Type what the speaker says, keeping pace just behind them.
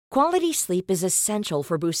Quality sleep is essential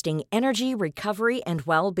for boosting energy, recovery, and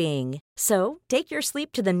well-being. So, take your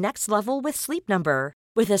sleep to the next level with Sleep Number.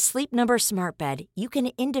 With a Sleep Number smart bed, you can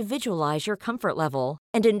individualize your comfort level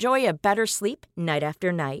and enjoy a better sleep night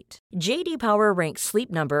after night. J.D. Power ranks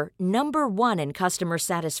Sleep Number number one in customer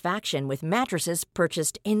satisfaction with mattresses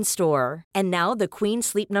purchased in-store. And now the Queen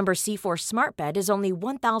Sleep Number C4 smart bed is only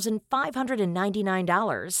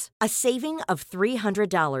 $1,599, a saving of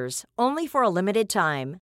 $300, only for a limited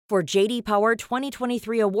time. For J.D. Power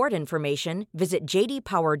 2023 award information, visit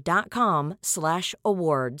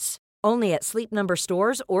jdpower.com/awards. Only at Sleep Number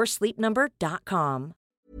stores or sleepnumber.com.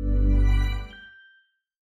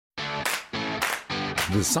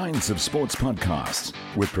 The Science of Sports podcast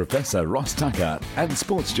with Professor Ross Tucker and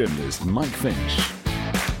sports journalist Mike Finch.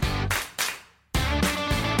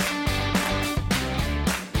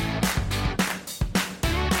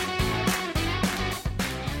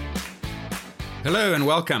 Hello and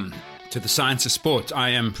welcome to the Science of Sport. I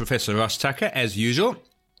am Professor Ross Tucker, as usual.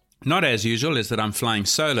 Not as usual is that I'm flying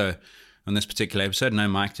solo on this particular episode, no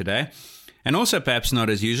Mike today. And also perhaps not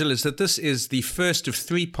as usual is that this is the first of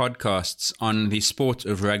 3 podcasts on the sport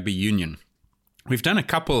of rugby union. We've done a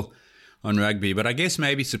couple on rugby, but I guess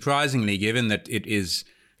maybe surprisingly, given that it is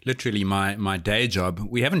literally my day job,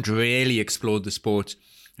 we haven't really explored the sport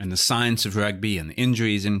and the science of rugby and the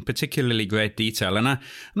injuries in particularly great detail. And I'm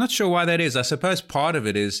not sure why that is. I suppose part of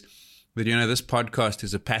it is that, this podcast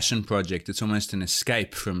is a passion project. It's almost an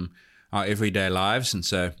escape from our everyday lives. And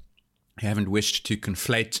so I haven't wished to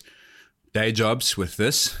conflate day jobs with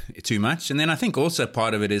this too much. And then I think also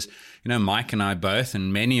part of it is, Mike and I both,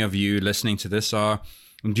 and many of you listening to this are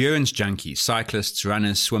endurance junkies, cyclists,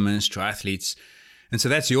 runners, swimmers, triathletes. And so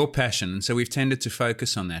that's your passion. And so we've tended to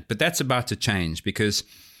focus on that. But that's about to change because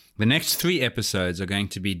the next 3 episodes are going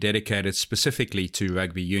to be dedicated specifically to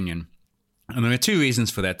rugby union. And there are 2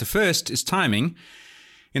 reasons for that. The first is timing,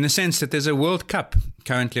 in the sense that there's a World Cup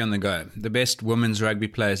currently on the go. The best women's rugby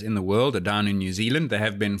players in the world are down in New Zealand. They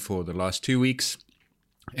have been for the last 2 weeks,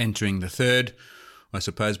 entering the 3rd. I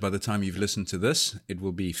suppose by the time you've listened to this, it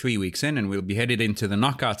will be 3 weeks in, and we'll be headed into the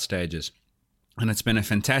knockout stages. And it's been a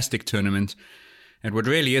fantastic tournament, and what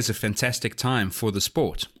really is a fantastic time for the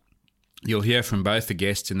sport. You'll hear from both the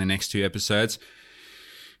guests in the next 2 episodes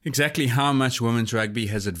exactly how much women's rugby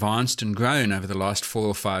has advanced and grown over the last 4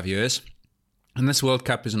 or 5 years. And this World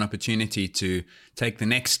Cup is an opportunity to take the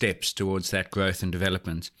next steps towards that growth and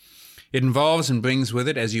development. It involves and brings with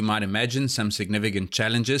it, as you might imagine, some significant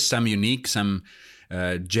challenges, some unique, some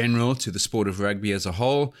general to the sport of rugby as a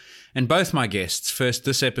whole. And both my guests, first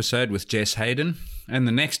this episode with Jess Hayden and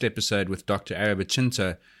the next episode with Dr.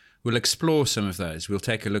 Arabachinto, will explore some of those. We'll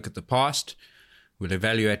take a look at the past, we'll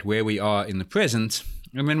evaluate where we are in the present,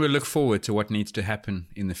 and then we'll look forward to what needs to happen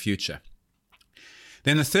in the future.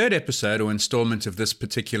 Then the 3rd episode or installment of this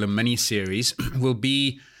particular mini-series will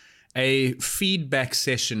be a feedback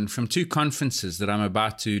session from 2 conferences that I'm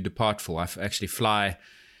about to depart for. I actually fly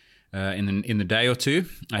in the day or 2.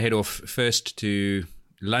 I head off first to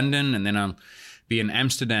London, and then I'll be in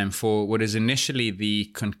Amsterdam for what is initially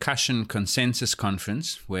the Concussion Consensus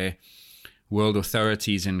Conference, where world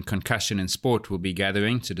authorities in concussion in sport will be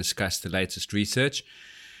gathering to discuss the latest research.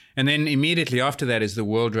 And then immediately after that is the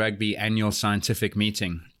World Rugby Annual Scientific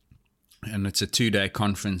Meeting. And it's a 2-day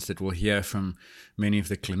conference that will hear from many of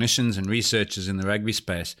the clinicians and researchers in the rugby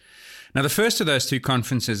space. Now, the first of those 2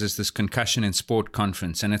 conferences is this Concussion in Sport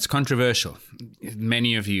conference, and it's controversial.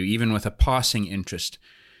 Many of you, even with a passing interest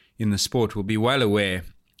in the sport, will be well aware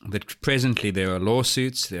that presently there are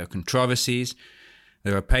lawsuits, there are controversies,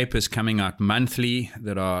 there are papers coming out monthly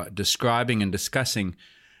that are describing and discussing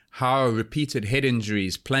how repeated head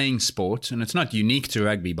injuries playing sport, and it's not unique to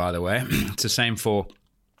rugby, by the way, it's the same for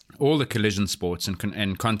all the collision sports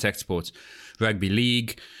and contact sports, Rugby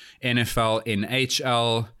League, NFL,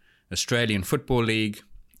 NHL, Australian Football League,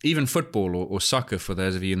 even football or soccer for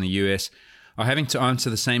those of you in the US, are having to answer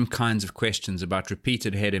the same kinds of questions about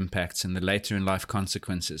repeated head impacts and the later in life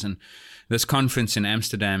consequences. And this conference in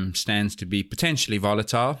Amsterdam stands to be potentially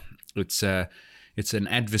volatile. It's an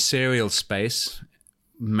adversarial space,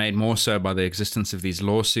 made more so by the existence of these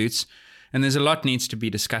lawsuits. And there's a lot needs to be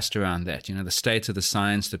discussed around that, the state of the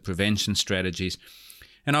science, the prevention strategies.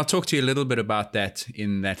 And I'll talk to you a little bit about that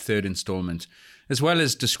in that 3rd installment, as well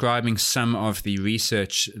as describing some of the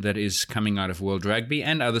research that is coming out of World Rugby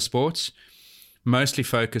and other sports, mostly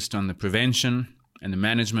focused on the prevention and the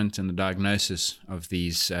management and the diagnosis of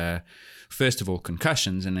these, first of all,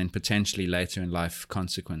 concussions, and then potentially later in life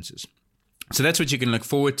consequences. So that's what you can look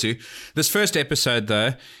forward to. This first episode,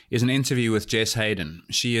 though, is an interview with Jess Hayden.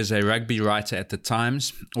 She is a rugby writer at the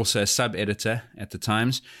Times, also a sub-editor at the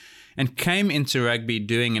Times, and came into rugby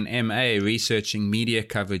doing an MA researching media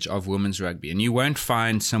coverage of women's rugby. And you won't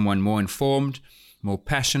find someone more informed, more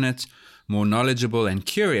passionate, more knowledgeable and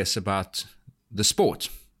curious about the sport,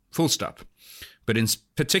 full stop. But in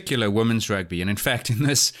particular, women's rugby. And in fact, in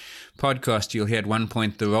this podcast, you'll hear at one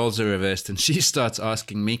point the roles are reversed and she starts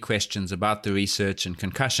asking me questions about the research and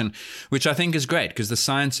concussion, which I think is great because the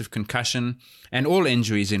science of concussion and all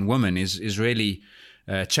injuries in women is really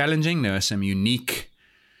challenging. There are some unique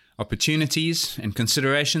opportunities and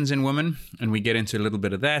considerations in women, and we get into a little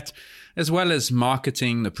bit of that, as well as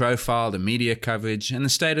marketing, the profile, the media coverage, and the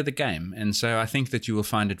state of the game. And so I think that you will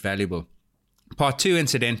find it valuable. Part 2,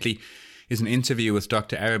 incidentally, is an interview with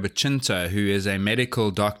Dr. Araba Chinto, who is a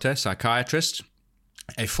medical doctor, psychiatrist,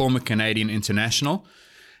 a former Canadian international,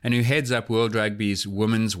 and who heads up World Rugby's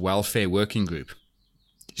Women's Welfare Working Group.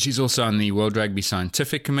 She's also on the World Rugby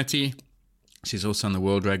Scientific Committee. She's also on the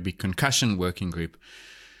World Rugby Concussion Working Group.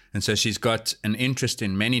 And so she's got an interest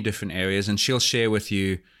in many different areas, and she'll share with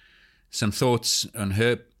you some thoughts on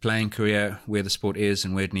her playing career, where the sport is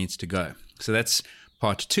and where it needs to go. So that's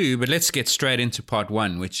part 2, but let's get straight into part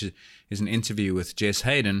 1, which is an interview with Jess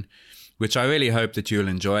Hayden, which I really hope that you'll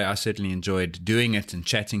enjoy. I certainly enjoyed doing it and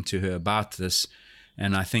chatting to her about this,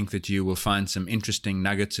 and I think that you will find some interesting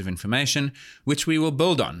nuggets of information, which we will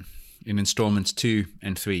build on in installments 2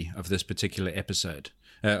 and 3 of this particular episode,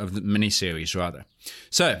 of the mini-series rather.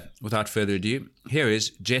 So, without further ado, here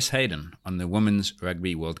is Jess Hayden on the Women's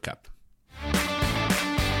Rugby World Cup.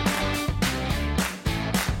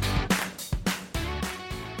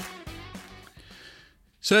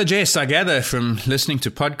 So, Jess, I gather from listening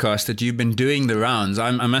to podcasts that you've been doing the rounds.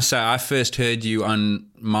 I must say, I first heard you on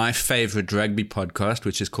my favorite rugby podcast,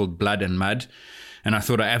 which is called Blood and Mud. And I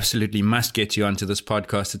thought I absolutely must get you onto this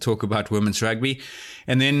podcast to talk about women's rugby.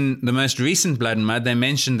 And then the most recent Blood and Mud, they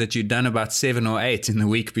mentioned that you'd done about 7 or 8 in the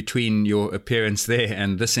week between your appearance there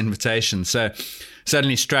and this invitation. So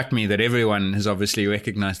suddenly struck me that everyone has obviously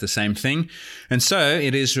recognized the same thing. And so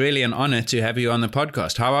it is really an honor to have you on the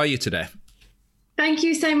podcast. How are you today? Thank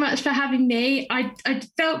you so much for having me. I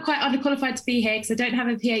felt quite underqualified to be here because I don't have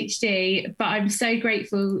a PhD, but I'm so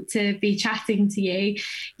grateful to be chatting to you.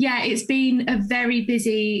 Yeah, it's been a very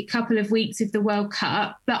busy couple of weeks with the World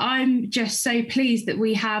Cup, but I'm just so pleased that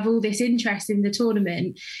we have all this interest in the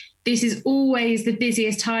tournament. This is always the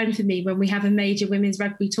busiest time for me when we have a major women's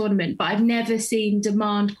rugby tournament, but I've never seen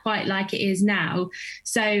demand quite like it is now.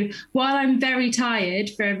 So while I'm very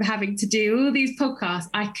tired from having to do all these podcasts,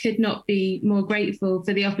 I could not be more grateful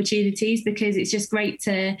for the opportunities, because it's just great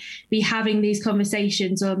to be having these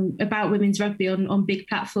conversations about women's rugby on big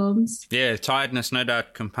platforms. Yeah, tiredness no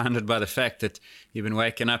doubt compounded by the fact that you've been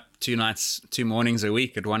waking up 2 mornings a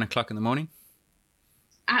week at 1 o'clock in the morning.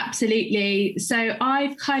 Absolutely. So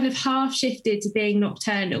I've kind of half shifted to being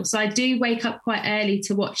nocturnal. So I do wake up quite early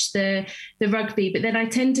to watch the rugby, but then I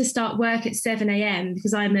tend to start work at 7 a.m.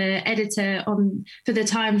 because I'm an editor for the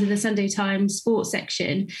Times and the Sunday Times sports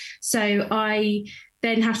section. So I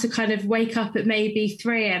then have to kind of wake up at maybe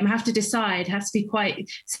 3 a.m. I have to decide, have to be quite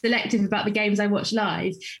selective about the games I watch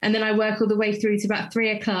live. And then I work all the way through to about 3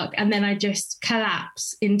 o'clock. And then I just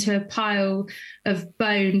collapse into a pile of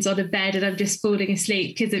bones on a bed and I'm just falling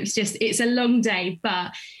asleep, because it's a long day,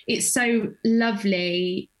 but it's so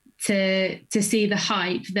lovely to see the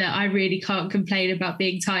hype that I really can't complain about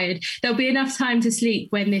being tired. There'll be enough time to sleep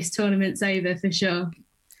when this tournament's over for sure.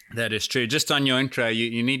 That is true. Just on your intro,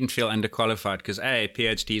 you needn't feel underqualified because A,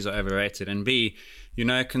 PhDs are overrated, and B, you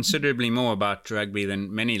know considerably more about rugby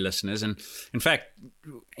than many listeners. And in fact,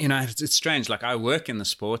 you know, it's strange. Like, I work in the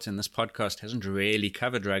sport, and this podcast hasn't really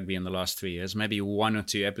covered rugby in the last 3 years, maybe 1 or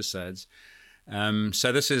 2 episodes.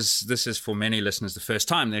 So this is for many listeners the first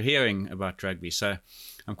time they're hearing about rugby. So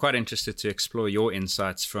I'm quite interested to explore your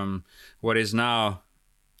insights from what is now,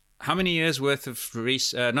 how many years worth of how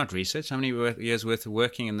many years worth of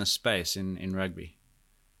working in this space in rugby?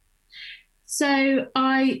 So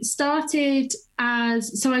I started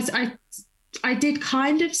I did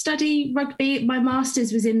kind of study rugby. My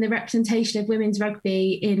master's was in the representation of women's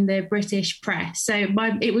rugby in the British press. So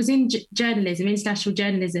it was in journalism, international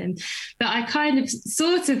journalism, but I kind of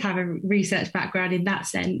sort of have a research background in that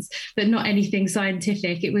sense, but not anything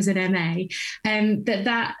scientific. It was an MA. But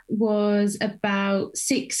that was about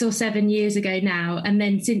 6 or 7 years ago now. And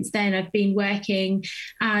then since then, I've been working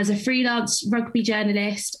as a freelance rugby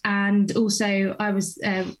journalist, and also I was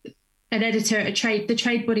an editor at the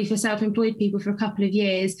trade body for self-employed people for a couple of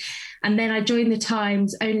years. And then I joined the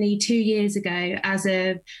Times only 2 years ago as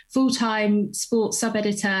a full-time sports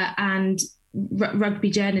sub-editor and rugby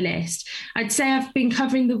journalist. I'd say I've been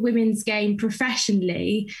covering the women's game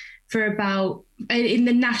professionally for about, in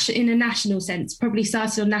a national sense, probably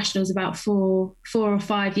started on nationals about four or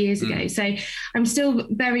 5 years ago. So I'm still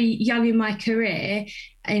very young in my career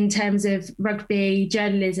in terms of rugby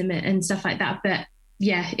journalism and stuff like that. But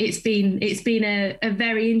yeah, it's been a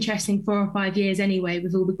very interesting 4 or 5 years anyway,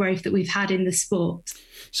 with all the growth that we've had in the sport.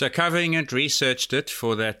 So covering it, researched it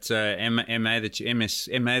for that MA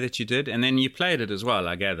that you did, and then you played it as well,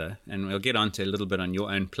 I gather. And we'll get on to a little bit on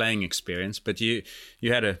your own playing experience. But you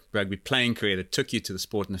had a rugby playing career that took you to the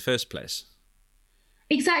sport in the first place.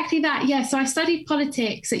 Exactly that, yeah. So I studied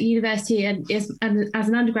politics at university and as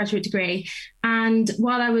an undergraduate degree. And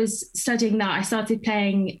while I was studying that, I started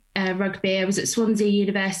playing rugby. I was at Swansea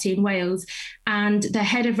University in Wales, and the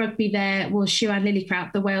head of rugby there was Siwan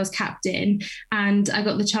Lillicrap, the Wales captain. And I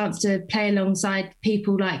got the chance to play alongside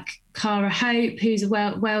people like Cara Hope, who's a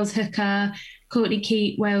Wales hooker, Courtney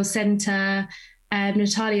Keat, Wales centre,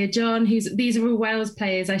 Natalia John, these are all Wales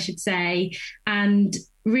players, I should say. And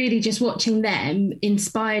really just watching them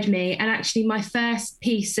inspired me. And actually my first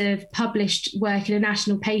piece of published work in a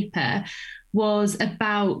national paper was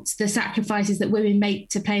about the sacrifices that women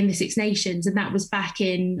make to play in the Six Nations. And that was back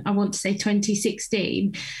in, I want to say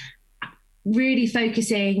 2016, really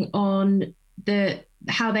focusing on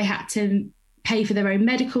how they had to pay for their own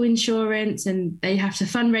medical insurance, and they have to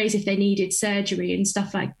fundraise if they needed surgery and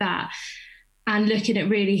stuff like that. And looking at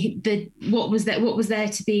really what was there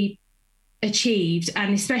to be achieved,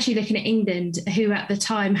 and especially looking at England, who at the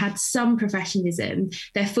time had some professionalism.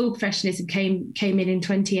 Their full professionalism came in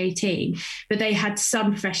 2018, but they had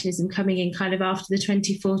some professionalism coming in kind of after the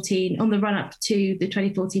 2014, on the run up to the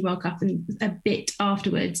 2014 World Cup and a bit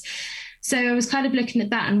afterwards. So I was kind of looking at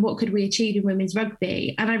that and what could we achieve in women's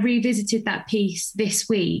rugby, and I revisited that piece this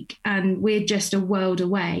week, and we're just a world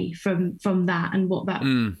away from that. And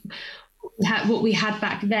what we had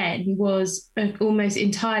back then was an almost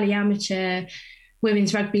entirely amateur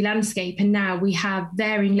women's rugby landscape, and now we have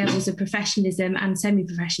varying levels of professionalism and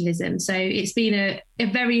semi-professionalism. So it's been a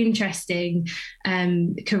very interesting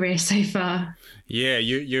career so far. Yeah,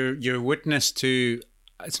 you're a witness to,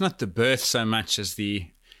 it's not the birth so much as the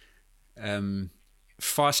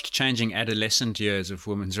fast changing adolescent years of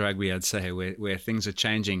women's rugby, I'd say, where things are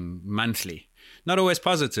changing monthly. Not always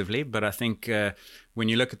positively, but I think when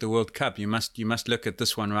you look at the World Cup, you must look at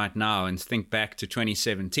this one right now and think back to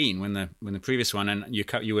 2017 when the previous one, and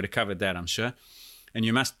you would have covered that, I'm sure. And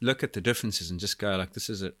you must look at the differences and just go, like, this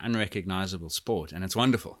is an unrecognizable sport, and it's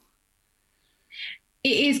wonderful.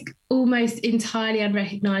 It is almost entirely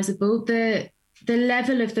unrecognizable. The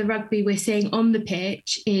level of the rugby we're seeing on the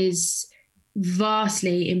pitch is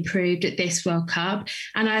vastly improved at this World Cup,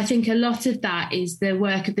 and I think a lot of that is the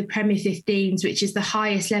work of the Premier 15s, which is the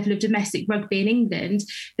highest level of domestic rugby in England,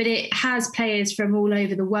 but it has players from all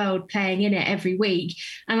over the world playing in it every week.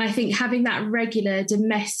 And I think having that regular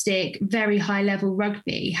domestic very high level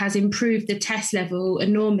rugby has improved the test level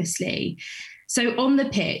enormously. So on the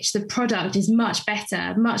pitch, the product is much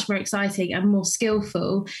better, much more exciting and more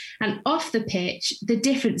skillful. And off the pitch, the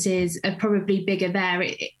differences are probably bigger there.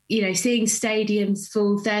 Seeing stadiums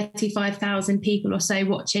full, 35,000 people or so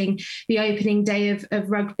watching the opening day of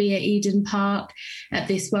rugby at Eden Park at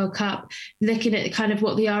this World Cup, looking at kind of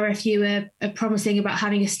what the RFU are promising about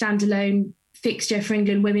having a standalone fixture for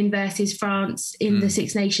England women versus France in the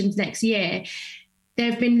Six Nations next year. There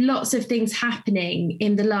have been lots of things happening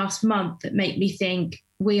in the last month that make me think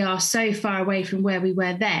we are so far away from where we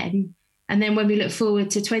were then. And then when we look forward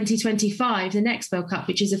to 2025, the next World Cup,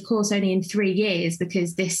 which is, of course, only in 3 years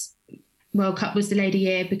because this World Cup was delayed a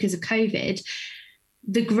year because of COVID,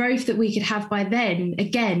 the growth that we could have by then,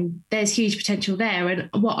 again, there's huge potential there. And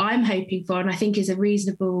what I'm hoping for, and I think is a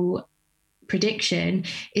reasonable prediction,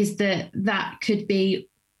 is that could be,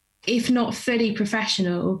 if not fully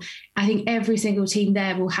professional, I think every single team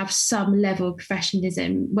there will have some level of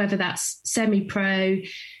professionalism, whether that's semi-pro,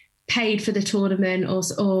 paid for the tournament,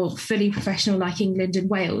 or fully professional like England and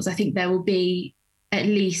Wales. I think there will be at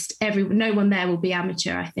least no one there will be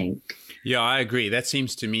amateur, I think. Yeah, I agree. That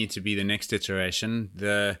seems to me to be the next iteration.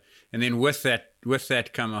 And then with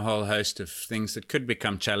that come a whole host of things that could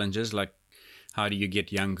become challenges, like how do you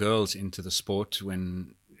get young girls into the sport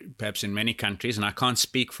when perhaps in many countries, and I can't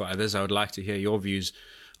speak for others, I would like to hear your views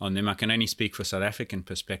on them. I can only speak for South African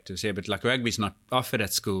perspectives here, but like rugby's not offered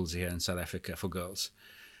at schools here in South Africa for girls.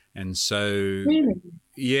 And so, really?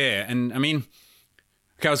 Yeah. And I mean,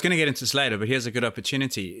 Okay, I was going to get into this later, but here's a good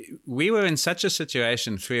opportunity. We were in such a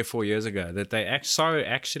situation 3 or 4 years ago that they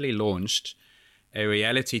actually launched a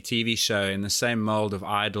reality TV show in the same mold of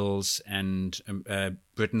Idols and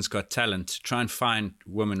Britain's Got Talent to try and find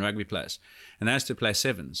women rugby players. And they used to play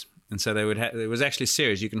sevens. And so they would it was actually a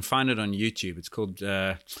series. You can find it on YouTube. It's called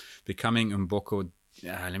Becoming Mboko.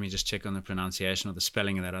 Let me just check on the pronunciation or the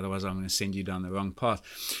spelling of that. Otherwise, I'm going to send you down the wrong path.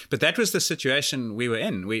 But that was the situation we were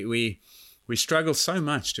in. We struggle so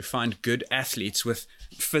much to find good athletes with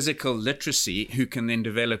physical literacy who can then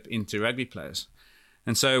develop into rugby players.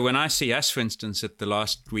 And so when I see us, for instance, at the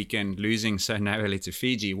last weekend losing so narrowly to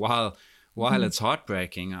Fiji, while it's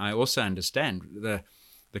heartbreaking, I also understand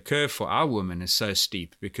the curve for our women is so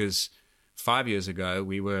steep because 5 years ago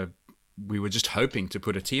we were just hoping to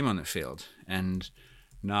put a team on the field, and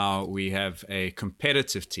now we have a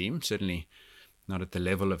competitive team, certainly not at the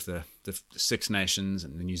level of the Six Nations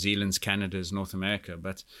and the New Zealand's, Canada's, North America,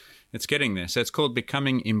 but it's getting there. So it's called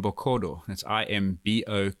Becoming Imbokodo. It's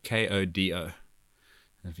Imbokodo.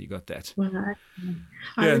 Have you got that? Well,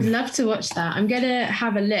 I would love to watch that. I'm going to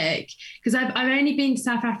have a look because I've only been to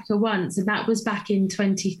South Africa once, and that was back in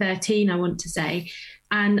 2013, I want to say.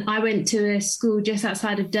 And I went to a school just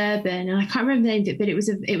outside of Durban, and I can't remember the name of it, but it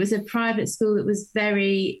was a private school that was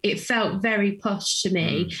it felt very posh to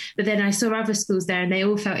me. But then I saw other schools there, and they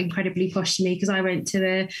all felt incredibly posh to me because I went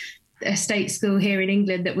to a state school here in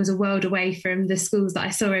England that was a world away from the schools that I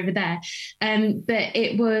saw over there. But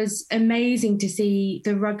it was amazing to see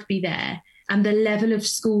the rugby there, and the level of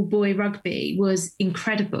schoolboy rugby was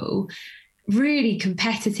incredible. Really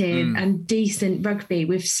competitive and decent rugby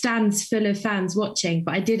with stands full of fans watching,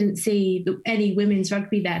 but I didn't see any women's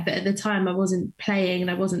rugby there. But at the time I wasn't playing and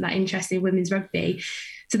I wasn't that interested in women's rugby.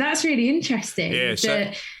 So that's really interesting. Yeah,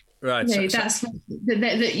 right. You know,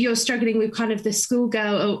 that you're struggling with kind of the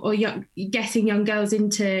schoolgirl or getting young girls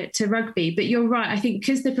into rugby. But you're right. I think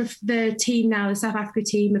because the team now, the South Africa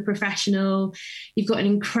team, are professional. You've got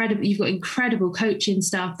incredible coaching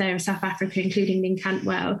staff there in South Africa, including Lynn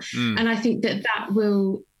Cantwell. And I think that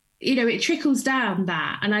will, you know, it trickles down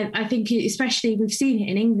that. And I think especially we've seen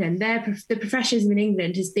it in England. The professionalism in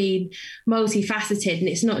England has been multifaceted, and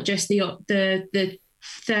it's not just the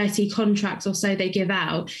 30 contracts or so they give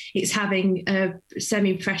out. It's having a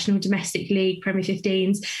semi-professional domestic league, Premier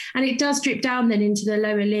 15s, and it does drip down then into the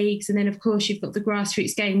lower leagues. And then of course you've got the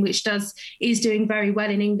grassroots game, which is doing very well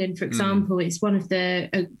in England. For example, it's one of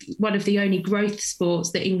the only growth sports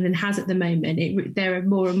that England has at the moment. There are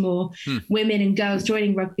more and more women and girls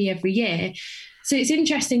joining rugby every year. So it's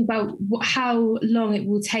interesting about how long it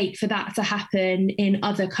will take for that to happen in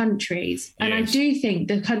other countries. And I do think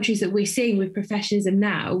the countries that we're seeing with professionalism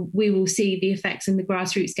now, we will see the effects in the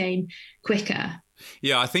grassroots game quicker.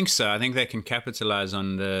 Yeah, I think so. I think they can capitalize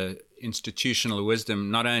on the institutional wisdom,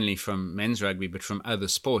 not only from men's rugby, but from other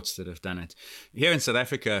sports that have done it. Here in South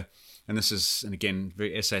Africa, and this is, and again,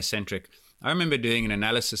 very SA-centric, I remember doing an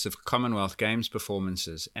analysis of Commonwealth Games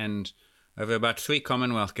performances, and over about 3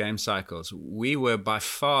 Commonwealth Games cycles, we were by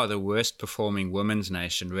far the worst performing women's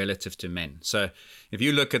nation relative to men. So if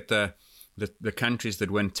you look at the countries that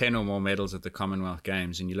win 10 or more medals at the Commonwealth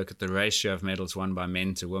Games, and you look at the ratio of medals won by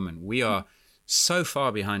men to women, we are so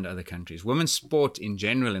far behind other countries. Women's sport in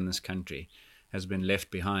general in this country has been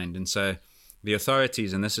left behind. And so the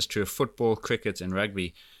authorities, and this is true of football, cricket, and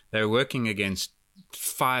rugby, they're working against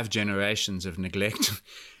 5 generations of neglect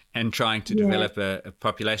and trying to develop a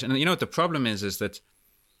population. And you know what the problem is that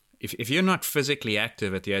if you're not physically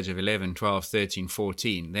active at the age of 11, 12, 13,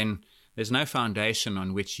 14, then there's no foundation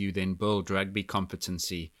on which you then build rugby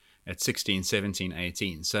competency at 16, 17,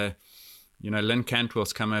 18. So, you know, Lynn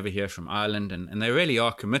Cantwell's come over here from Ireland, and they really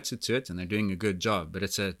are committed to it, and they're doing a good job. But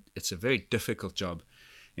it's a very difficult job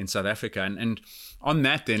in South Africa. And on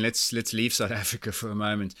that, then let's leave South Africa for a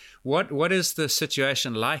moment. What is the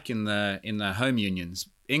situation like in the home unions?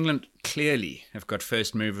 England clearly have got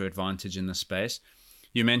first mover advantage in this space.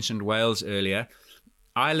 You mentioned Wales earlier.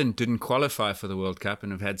 Ireland didn't qualify for the World Cup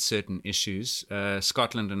and have had certain issues.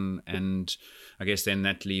 Scotland and I guess then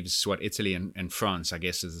that leaves Italy and France, I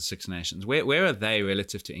guess, as the Six Nations. Where are they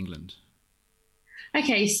relative to England?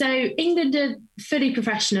 Okay, so England are fully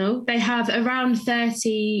professional. They have around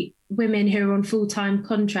 30 women who are on full-time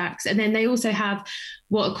contracts. And then they also have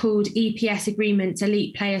what are called EPS agreements,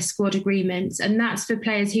 elite player squad agreements. And that's for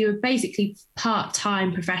players who are basically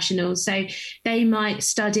part-time professionals. So they might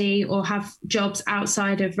study or have jobs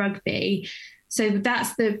outside of rugby. So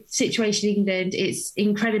that's the situation in England. It's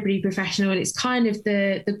incredibly professional, and it's kind of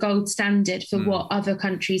the gold standard for what other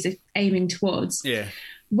countries are aiming towards. Yeah.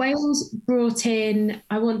 Wales brought in,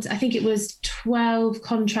 I think it was 12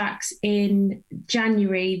 contracts in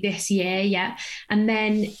January this year, yeah. And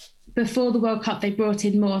then before the World Cup, they brought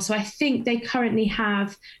in more. So I think they currently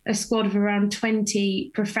have a squad of around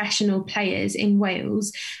 20 professional players in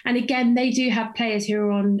Wales. And again, they do have players who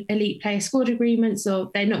are on elite player squad agreements, or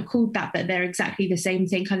they're not called that, but they're exactly the same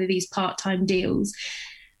thing, kind of these part-time deals.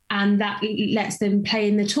 And that lets them play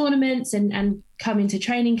in the tournaments and come into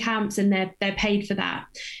training camps, and they're paid for that.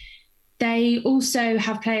 They also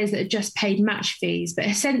have players that are just paid match fees, but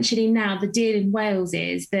essentially now the deal in Wales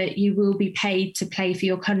is that you will be paid to play for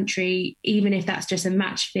your country, even if that's just a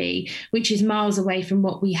match fee, which is miles away from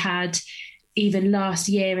what we had even last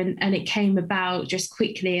year. And it came about just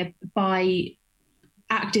quickly by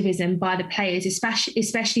activism by the players,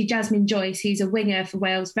 especially Jasmine Joyce, who's a winger for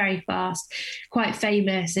Wales, very fast, quite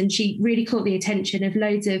famous. And she really caught the attention of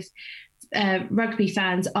loads of rugby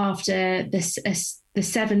fans after the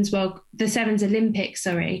Sevens Olympics,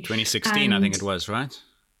 2016, I think it was, right?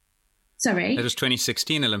 Sorry? It was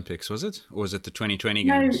 2016 Olympics, was it? Or was it the 2020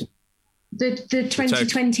 games? No, the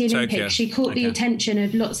 2020 Olympics. Tokyo. She caught the attention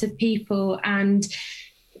of lots of people, and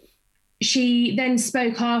she then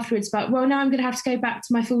spoke afterwards about, well, now I'm going to have to go back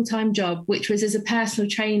to my full-time job, which was as a personal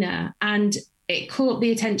trainer. And it caught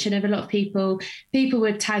the attention of a lot of people. People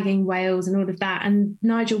were tagging Wales and all of that. And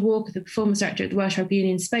Nigel Walker, the performance director at the Welsh Rugby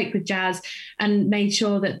Union, spoke with Jazz and made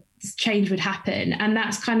sure that change would happen. And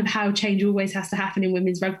that's kind of how change always has to happen in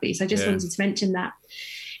women's rugby. So I just wanted to mention that.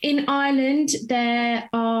 In Ireland, there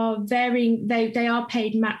are they are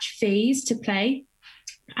paid match fees to play,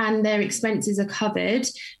 and their expenses are covered.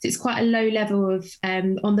 So it's quite a low level of,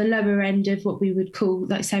 on the lower end of what we would call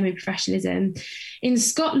like semi-professionalism. In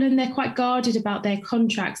Scotland, they're quite guarded about their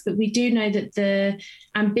contracts, but we do know that the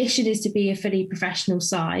ambition is to be a fully professional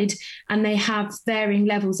side, and they have varying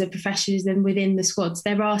levels of professionalism within the squads.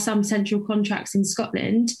 There are some central contracts in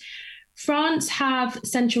Scotland. France have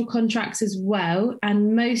central contracts as well,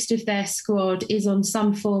 and most of their squad is on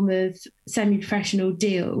some form of semi-professional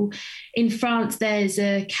deal. In France, there's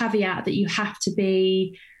a caveat that you have to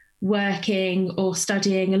be working or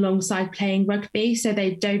studying alongside playing rugby, so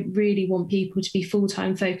they don't really want people to be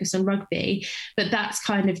full-time focused on rugby, but that's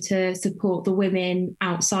kind of to support the women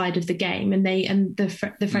outside of the game, and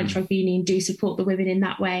the French Rugby Union do support the women in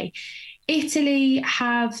that way. Italy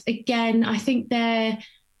have, again, I think they're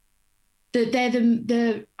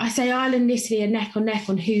I say Ireland and Italy are neck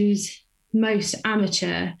on who's most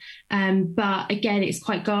amateur, but again, it's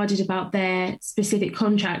quite guarded about their specific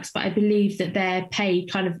contracts, but I believe that their pay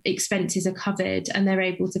kind of expenses are covered and they're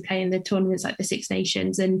able to play in the tournaments like the Six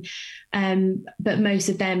Nations, and but most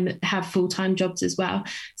of them have full-time jobs as well.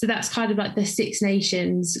 So that's kind of like the Six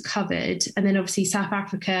Nations covered. And then obviously South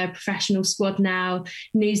Africa, professional squad now,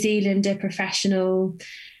 New Zealand are professional.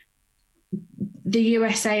 The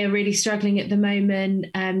USA are really struggling at the moment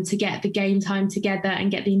to get the game time together and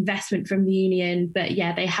get the investment from the union. But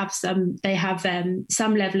yeah, they have some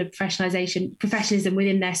level of professionalism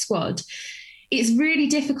within their squad. It's really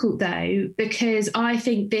difficult though, because I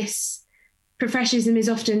think this professionalism is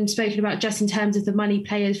often spoken about just in terms of the money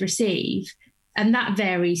players receive. And that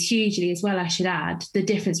varies hugely as well, I should add. The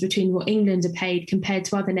difference between what England are paid compared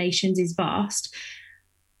to other nations is vast.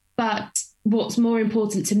 But what's more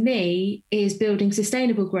important to me is building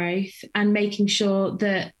sustainable growth and making sure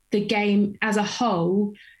that the game as a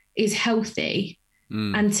whole is healthy.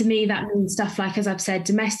 And to me, that means stuff like, as I've said,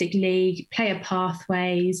 domestic league, player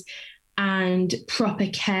pathways, and proper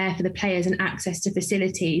care for the players and access to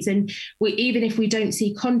facilities. And even if we don't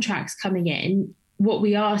see contracts coming in, what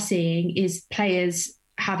we are seeing is players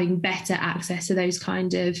having better access to those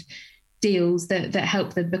kind of deals that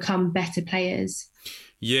help them become better players.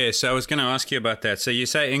 Yeah, so I was going to ask you about that. So you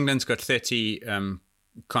say England's got 30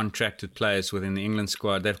 contracted players within the England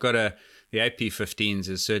squad. They've got the AP15s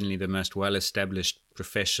is certainly the most well-established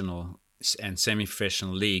professional and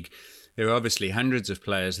semi-professional league. There are obviously hundreds of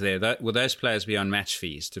players there. Will those players be on match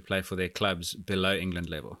fees to play for their clubs below England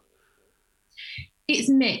level? It's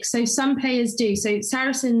mixed. So some players do. So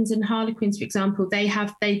Saracens and Harlequins, for example, they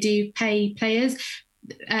do pay players.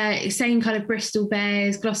 Same kind of Bristol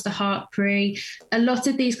Bears, Gloucester Hartpury. A lot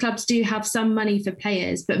of these clubs do have some money for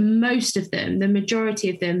players, but most of them, the majority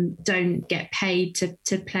of them, don't get paid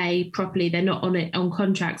to play properly. They're not on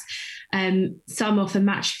contracts. Some offer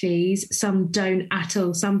match fees, some don't at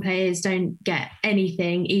all. Some players don't get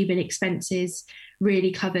anything, even expenses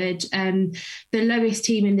really covered. The lowest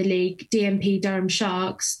team in the league, DMP Durham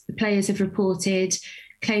Sharks, the players have reported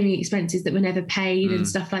claiming expenses that were never paid and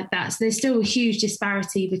stuff like that. So there's still a huge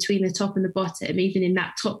disparity between the top and the bottom, even in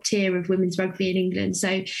that top tier of women's rugby in England.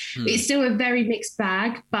 So it's still a very mixed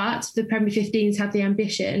bag, but the Premier 15s have the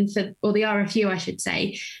ambition or the RFU, I should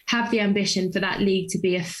say, have the ambition for that league to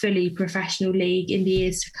be a fully professional league in the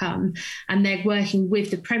years to come. And they're working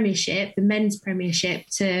with the Premiership, the men's Premiership,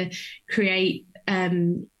 to create a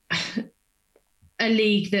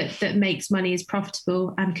league that makes money, is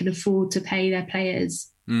profitable and can afford to pay their players.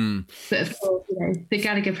 But of course, the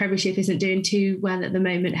Gallagher Premiership isn't doing too well at the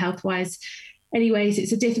moment health-wise. Anyways,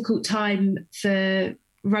 it's a difficult time for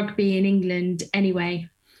rugby in England anyway.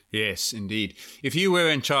 Yes, indeed. If you were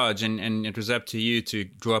in charge and it was up to you to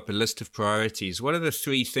draw up a list of priorities, what are the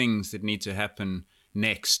 3 things that need to happen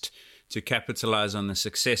next to capitalise on the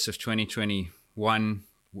success of 2021,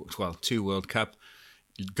 2 World Cup,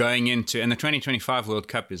 going into, and the 2025 World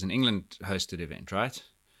Cup is an England-hosted event, right?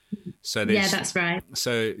 So that's right.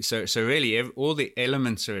 So really, all the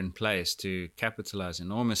elements are in place to capitalise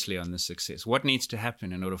enormously on the success. What needs to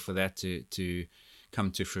happen in order for that to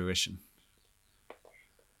come to fruition?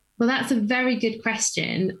 Well, that's a very good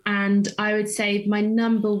question. And I would say my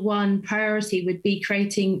number one priority would be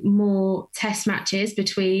creating more test matches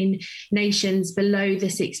between nations below the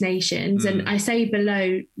Six Nations. And I say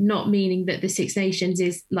below, not meaning that the Six Nations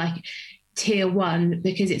is like tier 1,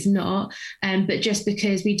 because it's not, but just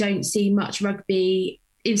because we don't see much rugby,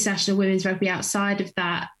 international women's rugby outside of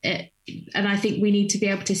that. And I think we need to be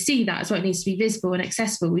able to see that as well. It needs to be visible and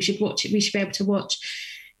accessible. We should be able to watch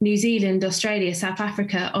New Zealand, Australia, South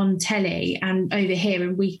Africa on telly and over here,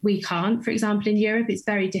 and we can't. For example, in Europe, it's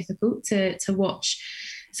very difficult to watch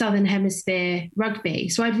Southern Hemisphere rugby.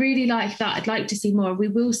 So I'd really like that. I'd like to see more. We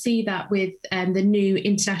will see that with the new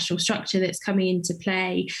international structure that's coming into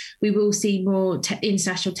play. We will see more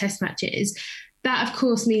international test matches. That, of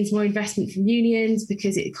course, means more investment from unions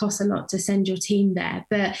because it costs a lot to send your team there.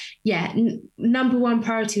 But yeah, number one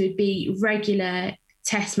priority would be regular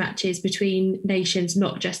test matches between nations,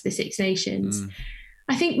 not just the Six Nations.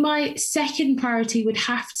 I think my second priority would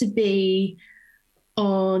have to be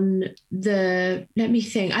on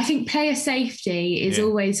I think player safety is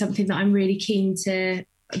always something that I'm really keen to,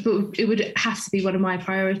 but it would have to be one of my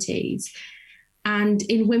priorities. And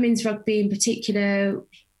in women's rugby in particular,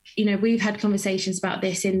 we've had conversations about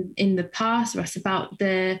this in the past, Russ, about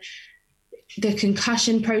the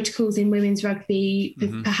concussion protocols in women's rugby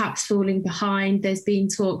perhaps falling behind. There's been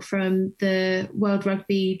talk from the World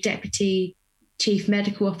Rugby Deputy Chief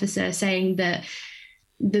Medical Officer saying that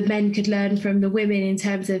the men could learn from the women in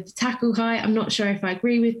terms of tackle height. I'm not sure if I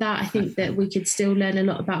agree with that. I think that we could still learn a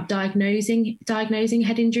lot about diagnosing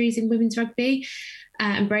head injuries in women's rugby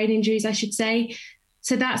and brain injuries, I should say.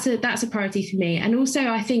 So that's a priority for me. And also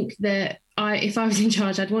I think that if I was in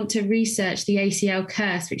charge, I'd want to research the ACL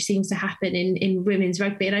curse, which seems to happen in women's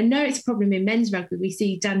rugby. And I know it's a problem in men's rugby. We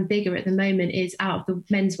see Dan Biggar at the moment is out of the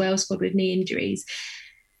men's Wales squad with knee injuries.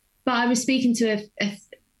 But I was speaking to a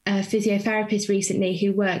physiotherapist recently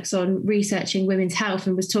who works on researching women's health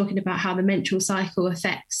and was talking about how the menstrual cycle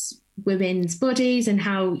affects women's bodies and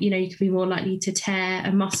how, you can be more likely to tear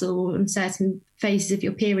a muscle on certain phases of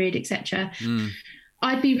your period, etc.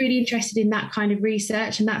 I'd be really interested in that kind of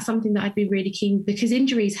research, and that's something that I'd be really keen, because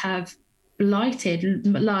injuries have blighted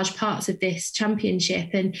large parts of this championship,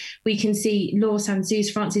 and we can see Laure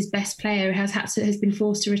Sansus, France's best player, has been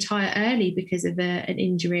forced to retire early because of an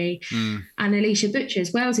injury, and Alicia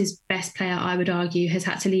Butchers, Wales's best player, I would argue, has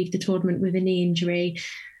had to leave the tournament with a knee injury.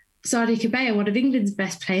 Sadia Kabea, one of England's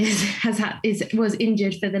best players, was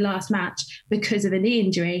injured for the last match because of a knee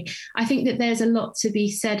injury. I think that there's a lot to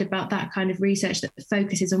be said about that kind of research that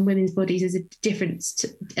focuses on women's bodies as different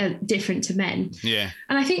to men. Yeah.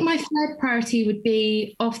 And I think my third priority would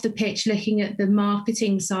be off the pitch, looking at the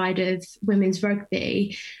marketing side of women's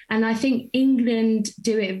rugby. And I think England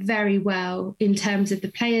do it very well in terms of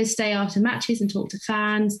the players stay after matches and talk to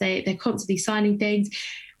fans. They're constantly signing things.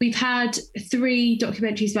 We've had 3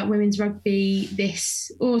 documentaries about women's rugby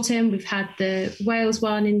this autumn. We've had the Wales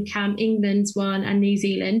one in camp, England's one, and New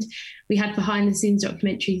Zealand. We had behind-the-scenes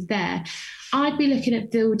documentaries there. I'd be looking at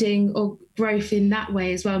building or growth in that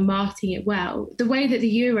way as well, marketing it well. The way that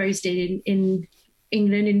the Euros did in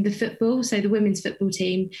England in the football, so the women's football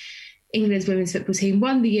team, England's women's football team,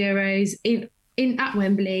 won the Euros at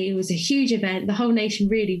Wembley. It was a huge event. The whole nation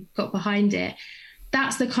really got behind it.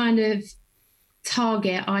 That's the kind of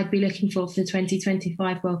target I'd be looking for the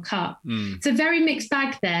 2025 World Cup. It's a very mixed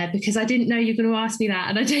bag there, because I didn't know you were going to ask me that,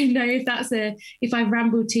 and I don't know if I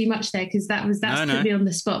rambled too much there, because that's put me on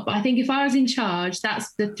the spot. But I think if I was in charge,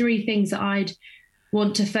 that's the 3 things that I'd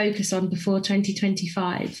want to focus on before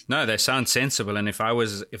 2025. No, they sound sensible. And if I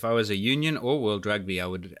was a union or World Rugby, I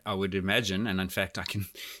would imagine, and in fact, I can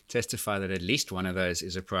testify that at least one of those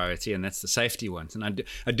is a priority, and that's the safety ones. And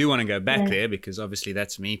I do want to go back there, because obviously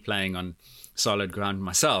that's me playing on solid ground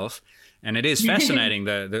myself. And it is fascinating.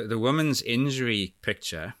 The women's injury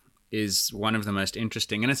picture is one of the most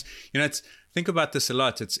interesting. And it's think about this a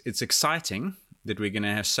lot. It's exciting that we're going to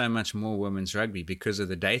have so much more women's rugby because of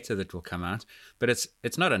the data that will come out. But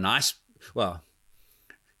it's not a nice, well,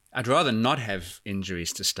 I'd rather not have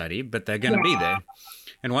injuries to study, but they're going to be there.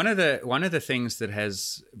 And one of the things that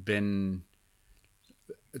has been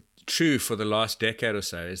true for the last decade or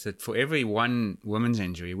so is that for every one women's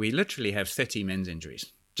injury, we literally have 30 men's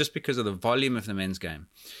injuries, just because of the volume of the men's game.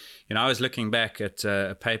 You know, I was looking back at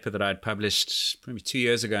a paper that I'd published maybe 2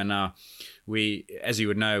 years ago now. We, as you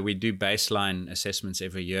would know, we do baseline assessments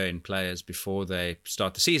every year in players before they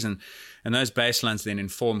start the season. And those baselines then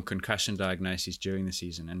inform concussion diagnoses during the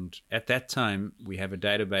season. And at that time, we have a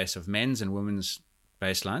database of men's and women's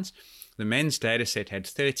baselines. The men's data set had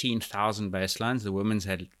 13,000 baselines. The women's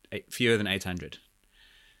had fewer than 800.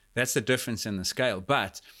 That's the difference in the scale.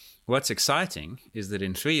 But what's exciting is that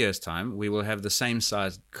in 3 years' time, we will have the same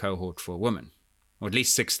size cohort for women, or at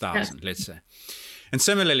least 6,000, let's say. And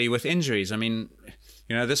similarly with injuries, I mean,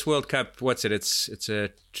 you know, this World Cup, what's it? It's a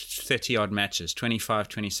 30-odd matches, 25,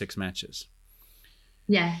 26 matches.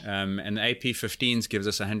 Yeah. And the AP 15s gives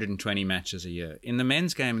us 120 matches a year. In the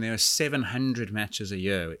men's game, there are 700 matches a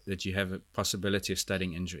year that you have a possibility of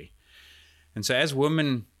studying injury. And so as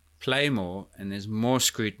women play more and there's more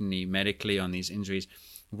scrutiny medically on these injuries,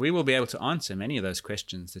 we will be able to answer many of those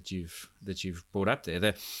questions that you've brought up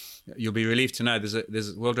there. You'll be relieved to know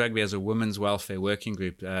there's World Rugby has a women's welfare working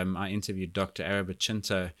group. I interviewed Dr. Araba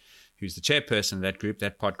Chinto, who's the chairperson of that group.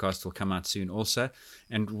 That podcast will come out soon also.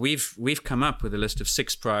 And we've come up with a list of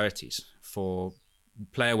 6 priorities for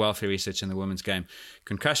player welfare research in the women's game.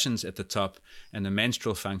 Concussions at the top, and the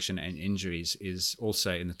menstrual function and injuries is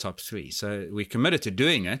also in the top 3. So we're committed to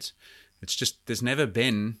doing it. It's just there's never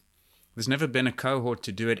been a cohort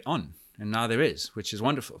to do it on, and now there is, which is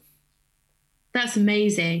wonderful. That's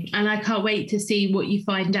amazing. And I can't wait to see what you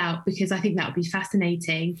find out, because I think that would be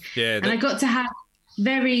fascinating. Yeah. And I got to have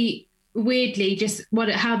very weirdly just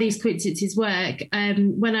how these coincidences work.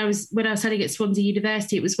 When I was studying at Swansea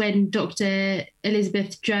University, it was when Dr.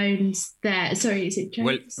 Elizabeth Jones there. Sorry, is it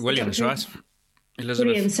Jones? Williams, Dr. right? Elizabeth.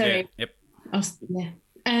 Williams, sorry. Yeah, yep.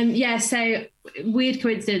 Yeah. So weird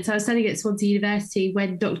coincidence. I was studying at Swansea University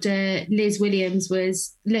when Dr. Liz Williams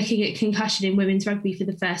was looking at concussion in women's rugby for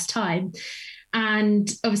the first time. And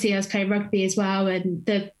obviously I was playing rugby as well. And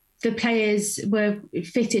the players were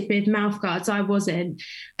fitted with mouth guards. I wasn't.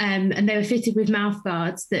 And they were fitted with mouth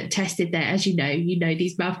guards that tested their, as you know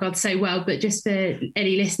these mouth guards so well, but just for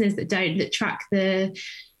any listeners that don't, that track the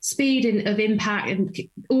speed of impact and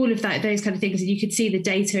all of that, those kind of things. And you could see the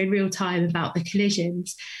data in real time about the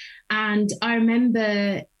collisions. And I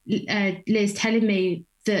remember Liz telling me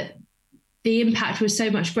that the impact was so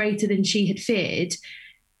much greater than she had feared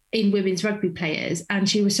in women's rugby players. And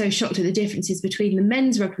she was so shocked at the differences between the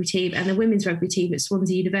men's rugby team and the women's rugby team at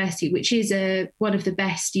Swansea University, which is one of the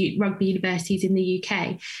best rugby universities in the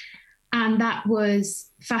UK. And that was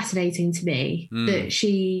fascinating to me, that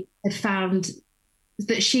she had found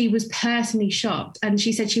that she was personally shocked. And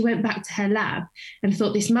she said she went back to her lab and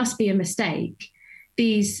thought, this must be a mistake.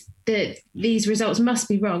 These results must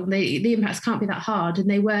be wrong. The impacts can't be that hard. And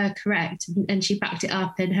they were correct. And she backed it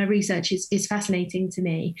up. And her research is fascinating to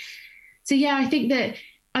me. So, yeah, I think that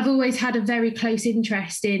I've always had a very close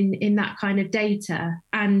interest in that kind of data.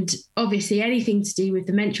 And obviously anything to do with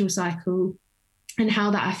the menstrual cycle and how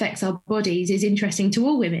that affects our bodies is interesting to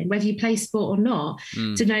all women, whether you play sport or not,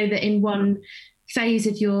 to know that in one phase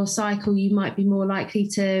of your cycle you might be more likely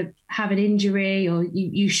to have an injury, or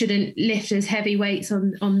you shouldn't lift as heavy weights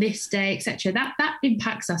on this day, etc. That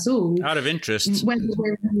impacts us all. Out of interest, whether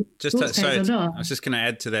we're or not. I was just going to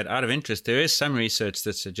add to that. Out of interest, there is some research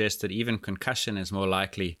that suggests that even concussion is more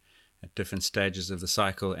likely at different stages of the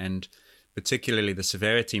cycle, and particularly the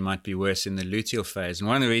severity might be worse in the luteal phase. And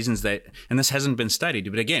one of the reasons and this hasn't been studied,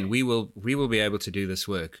 but again, we will be able to do this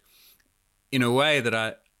work in a way that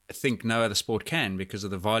I think no other sport can, because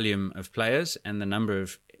of the volume of players and the number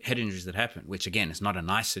of head injuries that happen, which again is not a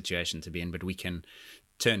nice situation to be in, but we can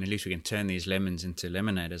turn these lemons into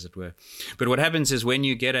lemonade, as it were. But what happens is when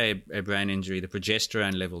you get a brain injury, the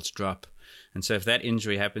progesterone levels drop. And so if that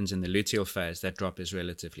injury happens in the luteal phase, that drop is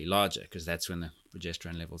relatively larger, because that's when the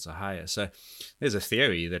progesterone levels are higher. So there's a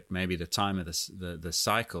theory that maybe the time of the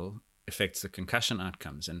cycle affects the concussion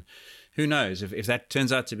outcomes. And who knows, if that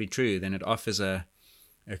turns out to be true, then it offers a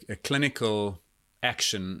a clinical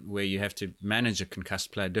action where you have to manage a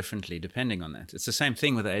concussed player differently depending on that. It's the same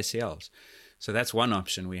thing with the ACLs. So that's one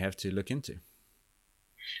option we have to look into.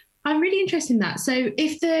 I'm really interested in that. So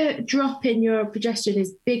if the drop in your progesterone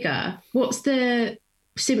is bigger, what's the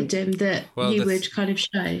symptom that you would kind of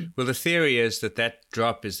show? Well, the theory is that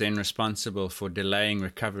drop is then responsible for delaying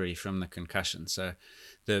recovery from the concussion. So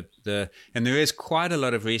and there is quite a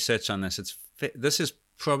lot of research on this. This is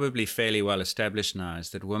probably fairly well established now,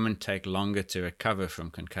 is that women take longer to recover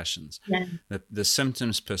from concussions. Yeah. The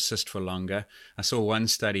symptoms persist for longer. I saw one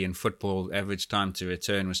study in football, average time to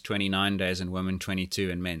return was 29 days in women,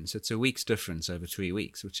 22 in men. So it's a week's difference over 3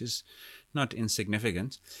 weeks, which is not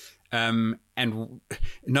insignificant. And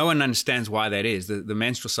no one understands why that is. The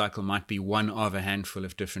menstrual cycle might be one of a handful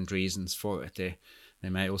of different reasons for it.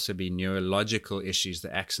 There may also be neurological issues. The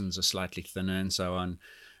axons are slightly thinner and so on.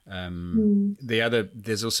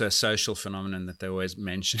 There's also a social phenomenon that they always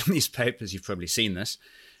mention in these papers. You've probably seen this,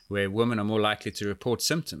 where women are more likely to report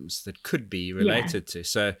symptoms that could be related to.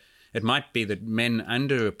 So it might be that men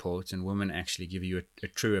underreport and women actually give you a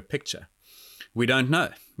truer picture. We don't know.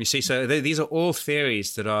 You see, so these are all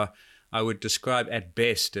theories that I would describe at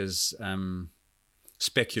best as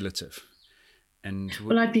speculative.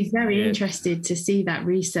 Well, I'd be very interested to see that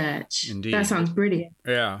research. Indeed. That sounds brilliant.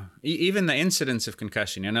 Yeah. Even the incidence of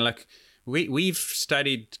concussion, like we've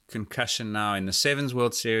studied concussion now in the Sevens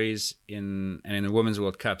World Series and in the Women's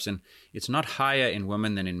World Cups, and it's not higher in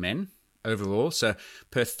women than in men overall. So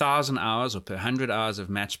per 1,000 hours or per 100 hours of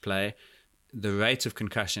match play, the rate of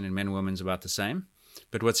concussion in men and women is about the same.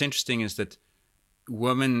 But what's interesting is that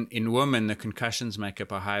in women, the concussions make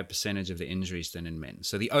up a higher percentage of the injuries than in men.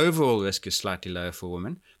 So the overall risk is slightly lower for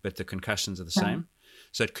women, but the concussions are the same.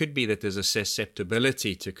 So it could be that there's a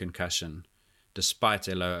susceptibility to concussion despite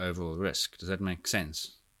a lower overall risk. Does that make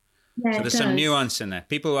sense? Yeah, so there's some nuance in that.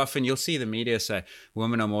 People often, you'll see the media say,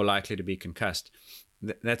 women are more likely to be concussed.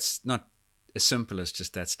 That's not as simple as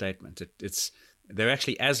just that statement. They're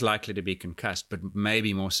actually as likely to be concussed, but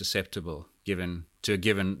maybe more susceptible to a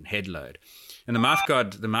given head load. And the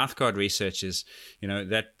mouthguard research is,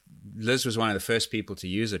 that Liz was one of the first people to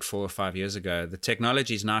use it 4 or 5 years ago. The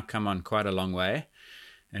technology's now come on quite a long way.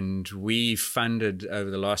 And we funded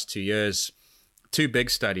over the last 2 years 2 big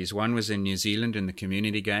studies. One was in New Zealand in the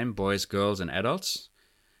community game, boys, girls, and adults.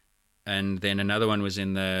 And then another one was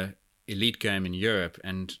in the elite game in Europe.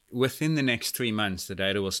 And within the next 3 months, the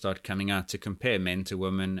data will start coming out to compare men to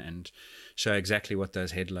women and show exactly what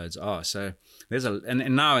those head loads are. So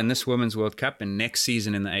and now in this Women's World Cup and next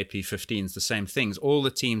season in the AP15s, the same things. All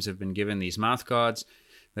the teams have been given these mouth guards.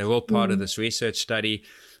 They're all part of this research study.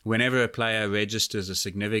 Whenever a player registers a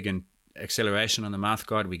significant acceleration on the mouth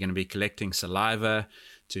guard, we're going to be collecting saliva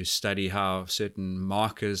to study how certain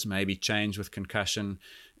markers maybe change with concussion,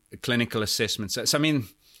 clinical assessments. So I mean,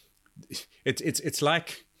 it's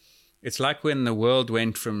like when the world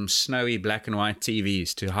went from snowy black and white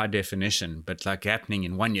TVs to high definition, but like happening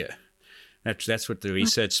in 1 year. That's what the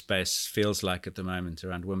research space feels like at the moment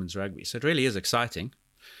around women's rugby. So it really is exciting.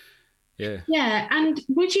 Yeah. Yeah, and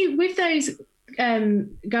would you, with those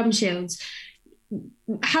gum shields,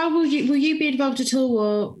 how will you be involved at all,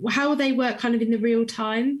 or how will they work kind of in the real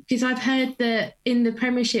time? Because I've heard that in the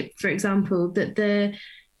Premiership, for example, that the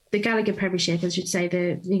Gallagher Premiership, I should say,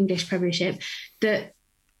 the English Premiership, that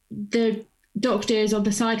the doctors on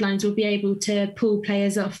the sidelines will be able to pull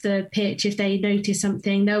players off the pitch if they notice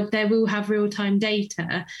something. They will have real-time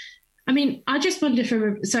data. I mean, I just wonder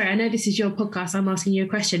sorry, I know this is your podcast, I'm asking you a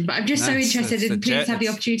question, but I'm just so interested and please have the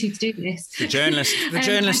opportunity to do this. The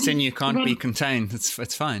journalist in you can't be contained.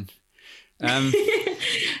 It's fine. Well,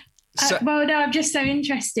 no, I'm just so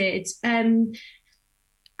interested.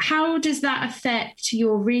 How does that affect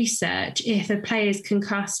your research if a player is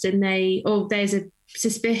concussed and there's a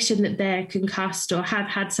suspicion that they're concussed or have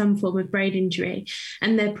had some form of brain injury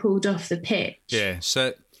and they're pulled off the pitch? Yeah,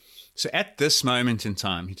 so at this moment in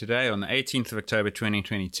time, today on the 18th of October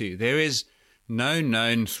 2022, there is no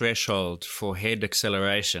known threshold for head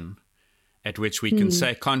acceleration at which we can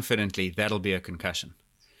say confidently that'll be a concussion.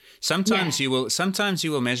 Sometimes you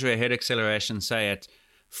will measure a head acceleration, say at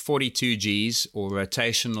 42 Gs or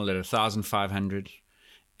rotational at 1,500,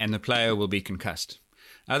 and the player will be concussed.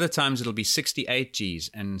 Other times it'll be 68 Gs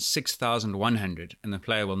and 6,100, and the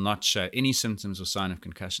player will not show any symptoms or sign of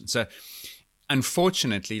concussion. So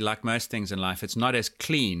unfortunately, like most things in life, it's not as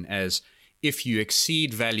clean as if you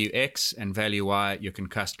exceed value X and value Y, you're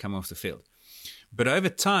concussed, come off the field. But over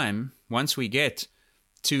time, once we get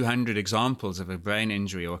 200 examples of a brain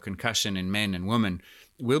injury or concussion in men and women,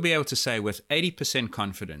 we'll be able to say with 80%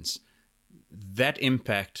 confidence that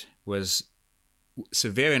impact was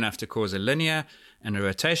severe enough to cause a linear and a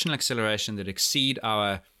rotational acceleration that exceed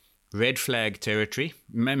our red flag territory.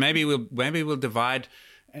 Maybe we'll divide,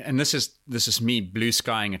 and this is me blue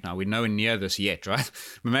skying it now. We're nowhere near this yet, right?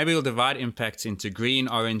 But maybe we'll divide impacts into green,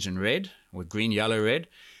 orange, and red, or green, yellow, red.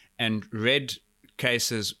 And red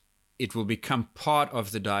cases, it will become part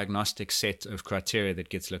of the diagnostic set of criteria that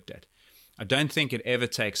gets looked at. I don't think it ever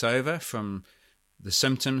takes over from the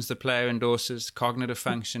symptoms the player endorses, cognitive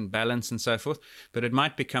function, balance, and so forth, but it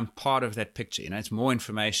might become part of that picture. It's more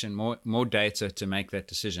information, more data to make that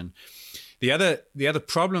decision. The other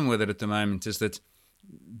problem with it at the moment is that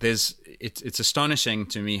it's astonishing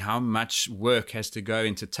to me how much work has to go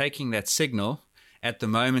into taking that signal at the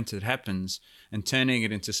moment it happens and turning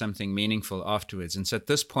it into something meaningful afterwards. And so at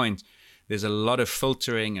this point, there's a lot of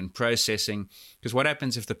filtering and processing, because what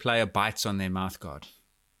happens if the player bites on their mouth guard?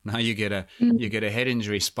 Now you get a head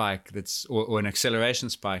injury spike or an acceleration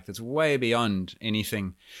spike that's way beyond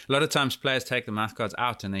anything. A lot of times players take the mouth guards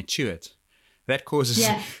out and they chew it. That causes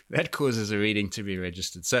a reading to be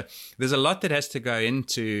registered. So there's a lot that has to go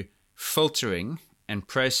into filtering and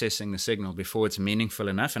processing the signal before it's meaningful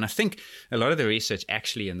enough. And I think a lot of the research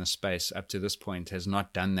actually in the space up to this point has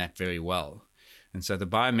not done that very well. And so the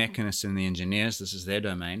biomechanists and the engineers, this is their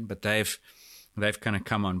domain, but they've kind of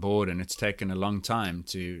come on board, and it's taken a long time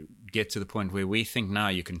to get to the point where we think now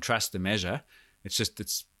you can trust the measure. It's just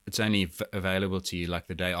it's only available to you like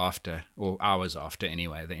the day after, or hours after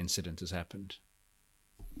anyway, the incident has happened.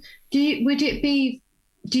 Do you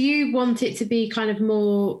want it to be kind of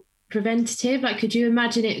more preventative? Like, could you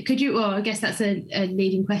imagine it? Well, I guess that's a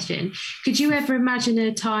leading question. Could you ever imagine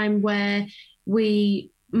a time where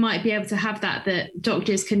we might be able to have that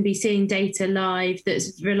doctors can be seeing data live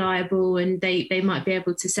that's reliable, and they might be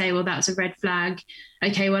able to say, well, that's a red flag.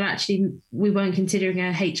 Okay, well, actually, we weren't considering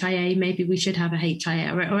a HIA. Maybe we should have a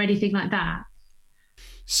HIA or anything like that.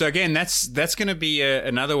 So again, that's going to be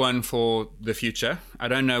another one for the future. I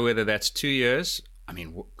don't know whether that's 2 years. I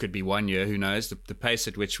mean, could be 1 year, who knows? The pace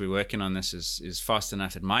at which we're working on this is fast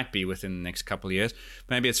enough. It might be within the next couple of years.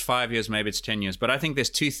 Maybe it's 5 years, maybe it's 10 years. But I think there's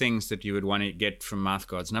two things that you would want to get from mouth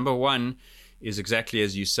guards. Number one is exactly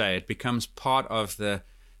as you say. It becomes part of the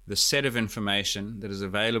set of information that is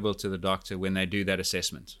available to the doctor when they do that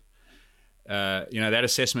assessment. That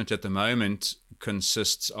assessment at the moment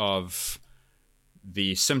consists of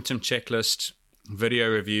the symptom checklist, video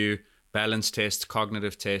review, balance tests,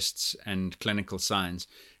 cognitive tests, and clinical signs.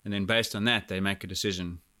 And then based on that, they make a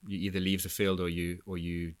decision. You either leave the field or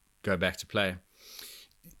you go back to play.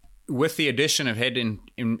 With the addition of head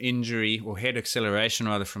injury or head acceleration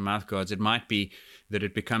rather from mouth guards, it might be that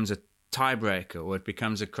it becomes a tiebreaker, or it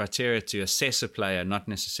becomes a criteria to assess a player, not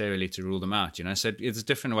necessarily to rule them out. So it's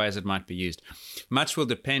different ways it might be used. Much will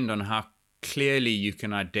depend on how clearly you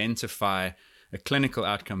can identify a clinical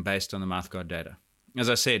outcome based on the mouth guard data. As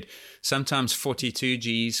I said, sometimes 42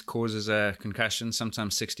 Gs causes a concussion,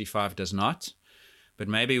 sometimes 65 does not. But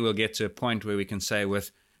maybe we'll get to a point where we can say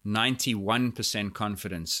with 91%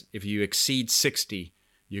 confidence, if you exceed 60,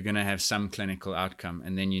 you're going to have some clinical outcome,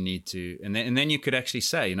 and then you need to, and then you could actually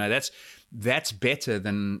say, that's better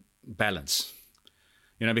than balance,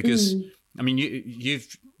 because I mean,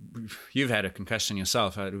 you've had a concussion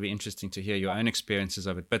yourself. It would be interesting to hear your own experiences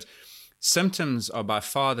of it, but symptoms are by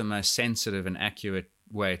far the most sensitive and accurate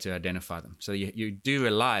way to identify them. So you do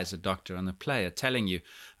rely as a doctor on the player telling you,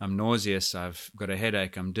 I'm nauseous, I've got a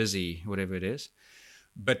headache, I'm dizzy, whatever it is.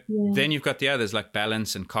 But then you've got the others like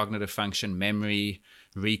balance and cognitive function, memory,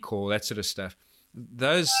 recall, that sort of stuff.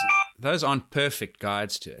 Those aren't perfect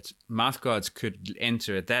guides to it. Mouth guards could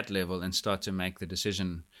enter at that level and start to make the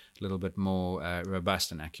decision a little bit more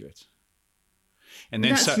robust and accurate. And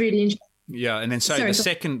then that's really interesting. Yeah, and then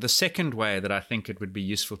the second way that I think it would be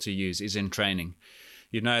useful to use is in training.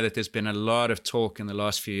 You know that there's been a lot of talk in the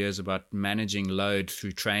last few years about managing load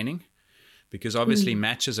through training, because obviously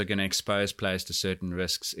matches are going to expose players to certain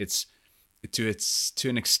risks. It's to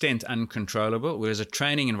an extent uncontrollable, whereas a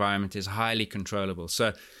training environment is highly controllable.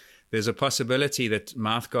 So there's a possibility that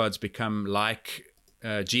mouth guards become like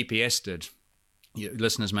GPS did.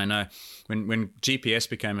 Listeners may know when GPS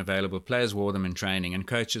became available, players wore them in training, and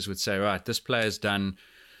coaches would say, right, this player's done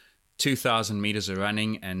 2,000 meters of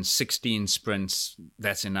running and 16 sprints.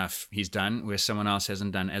 That's enough. He's done. Where someone else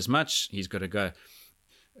hasn't done as much, he's got to go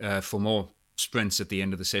for more sprints at the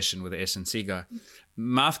end of the session with the S&C guy.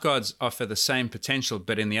 Mouth guards offer the same potential,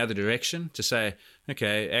 but in the other direction, to say,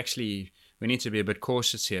 okay, actually, we need to be a bit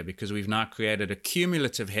cautious here because we've now created a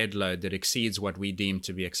cumulative head load that exceeds what we deem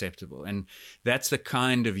to be acceptable. And that's the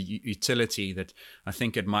kind of utility that I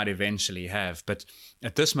think it might eventually have. But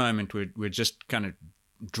at this moment, we're just kind of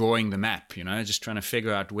drawing the map, just trying to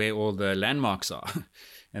figure out where all the landmarks are.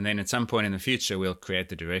 And then at some point in the future, we'll create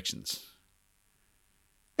the directions.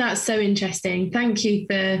 That's so interesting. Thank you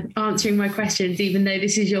for answering my questions, even though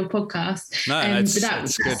this is your podcast. No,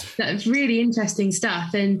 that's good. That's really interesting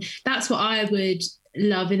stuff. And that's what I would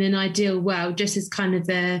love in an ideal world, just as kind of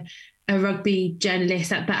a rugby journalist,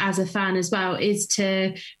 but as a fan as well, is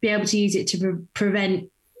to be able to use it to prevent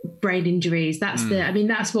brain injuries. That's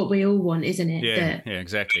that's what we all want, isn't it? Yeah,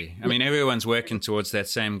 exactly. I mean, everyone's working towards that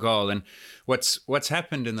same goal. And what's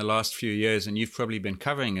happened in the last few years, and you've probably been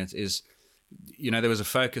covering it, is there was a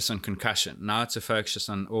focus on concussion. Now it's a focus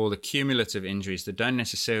on all the cumulative injuries that don't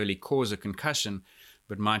necessarily cause a concussion,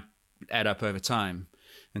 but might add up over time.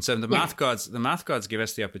 And so the mouth guards give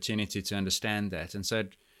us the opportunity to understand that. And so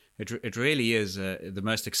it really is the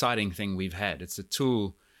most exciting thing we've had. It's a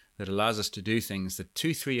tool that allows us to do things that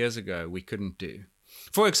 2-3 years ago we couldn't do.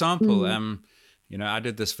 For example, I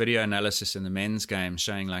did this video analysis in the men's game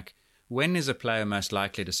showing when is a player most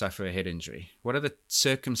likely to suffer a head injury? What are the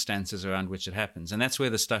circumstances around which it happens? And that's where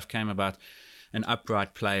the stuff came about. An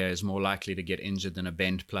upright player is more likely to get injured than a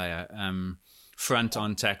bent player. Front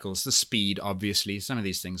on tackles, the speed, obviously. Some of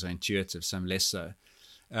these things are intuitive, some less so.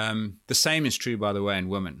 The same is true, by the way, in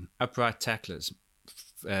women. Upright tacklers,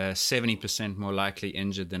 70% more likely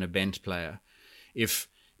injured than a bent player. If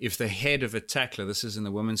the head of a tackler, this is in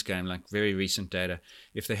the women's game, very recent data,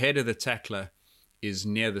 if the head of the tackler is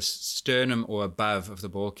near the sternum or above of the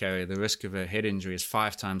ball carrier, the risk of a head injury is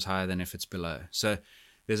 5 times higher than if it's below. So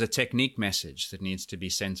there's a technique message that needs to be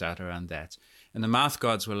sent out around that. And the mouth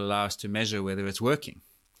guards will allow us to measure whether it's working.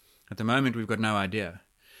 At the moment, we've got no idea.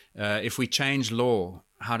 If we change law,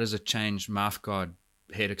 how does it change mouth guard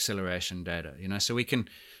head acceleration data? So we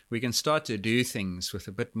can start to do things with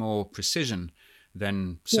a bit more precision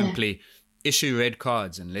than simply issue red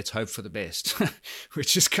cards and let's hope for the best,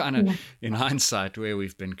 which is kind of, in hindsight, where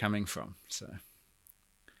we've been coming from. So,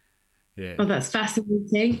 yeah. Well, that's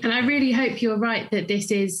fascinating. And I really hope you're right that this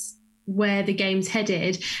is where the game's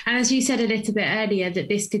headed. And as you said a little bit earlier, that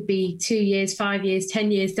this could be 2 years, 5 years, 10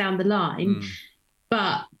 years down the line.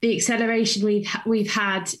 But the acceleration we've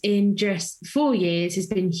had in just 4 years has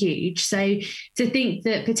been huge. So to think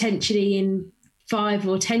that potentially in 5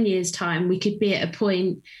 or 10 years' time, we could be at a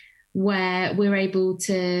point where we're able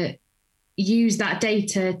to use that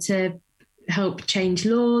data to help change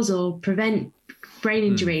laws or prevent brain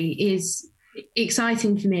injury is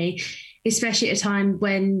exciting for me, especially at a time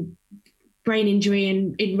when brain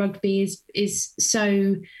injury in rugby is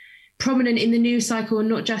so prominent in the news cycle, and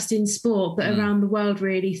not just in sport, but around the world,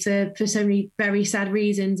 really, for so many very sad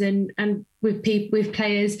reasons. And with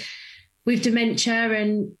players with dementia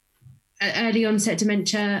and early onset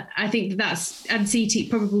dementia, I think that's, and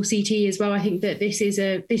probable CT as well. I think that this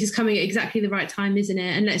is coming at exactly the right time, isn't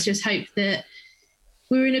it? And let's just hope that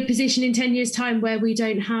we're in a position in 10 years' time where we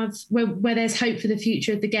don't have where there's hope for the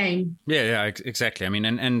future of the game. Yeah, exactly. I mean,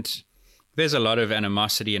 and there's a lot of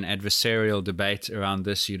animosity and adversarial debate around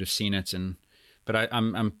this. You'd have seen it, but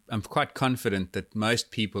I'm quite confident that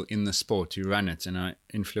most people in the sport who run it and are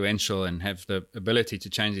influential and have the ability to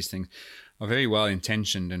change these things are very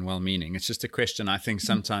well-intentioned and well-meaning. It's just a question, I think,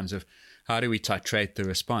 sometimes of how do we titrate the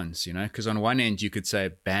response, Because on one end, you could say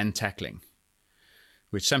ban tackling,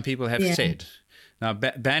 which some people have said. Now,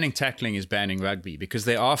 banning tackling is banning rugby, because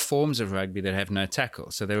there are forms of rugby that have no tackle.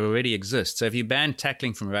 So they already exist. So if you ban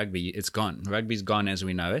tackling from rugby, it's gone. Rugby's gone as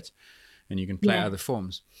we know it, and you can play other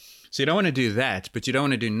forms. So you don't want to do that, but you don't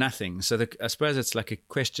want to do nothing. So I suppose it's like a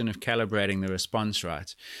question of calibrating the response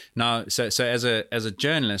right. Now, so as a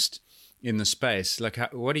journalist in the space,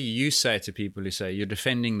 what do you say to people who say you're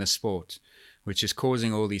defending the sport, which is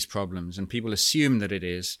causing all these problems, and people assume that it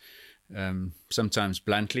is, sometimes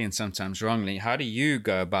bluntly and sometimes wrongly? How do you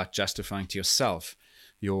go about justifying to yourself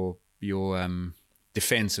your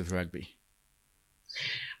defense of rugby?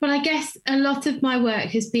 Well, I guess a lot of my work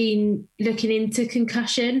has been looking into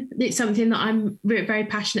concussion. It's something that I'm very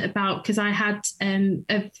passionate about, because I had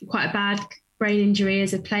quite a bad brain injury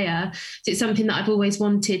as a player. So it's something that I've always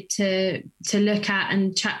wanted to look at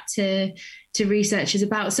and chat to researchers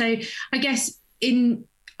about. So I guess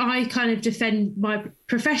I kind of defend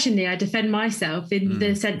myself in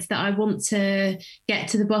the sense that I want to get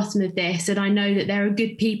to the bottom of this. And I know that there are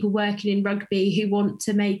good people working in rugby who want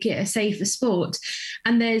to make it a safer sport.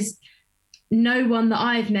 And there's no one that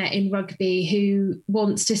I've met in rugby who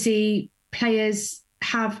wants to see players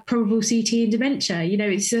have probable CT and dementia.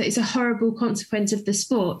 It's a horrible consequence of the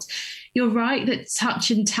sport. You're right that touch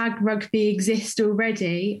and tag rugby exist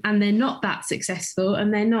already, and they're not that successful,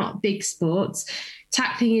 and they're not big sports.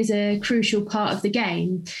 tackling is a crucial part of the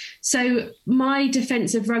game. So my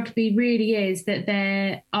defence of rugby really is that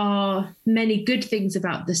there are many good things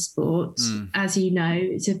about the sport. As you know,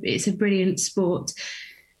 it's a brilliant sport.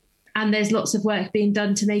 And there's lots of work being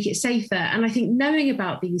done to make it safer. And I think knowing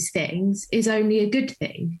about these things is only a good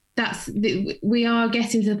thing. We are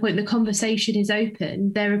getting to the point the conversation is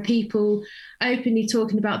open. There are people openly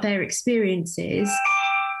talking about their experiences.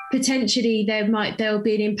 Potentially there'll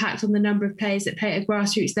be an impact on the number of players that play at a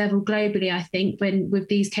grassroots level globally, I think, with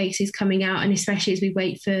these cases coming out, and especially as we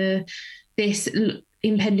wait for this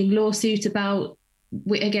impending lawsuit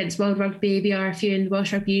against World Rugby, the RFU and the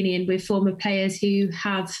Welsh Rugby Union, with former players who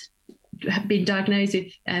have been diagnosed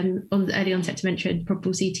with early onset dementia and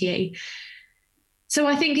probable CTE. So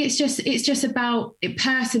I think it's just about it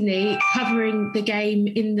personally covering the game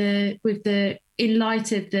in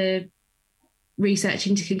light of the research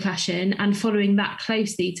into concussion and following that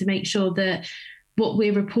closely to make sure that what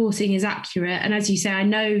we're reporting is accurate. And as you say, I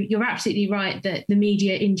know you're absolutely right that the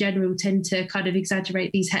media in general tend to kind of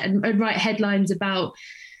exaggerate these and write headlines about,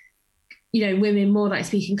 women more like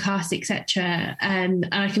speaking cast, etc. And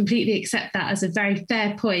I completely accept that as a very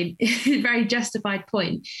fair point, very justified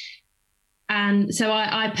point. And so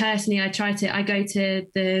I personally, I go to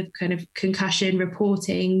the kind of concussion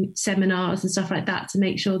reporting seminars and stuff like that to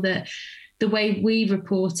make sure that the way we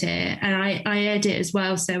report it, and I edit as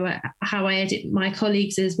well, so how I edit my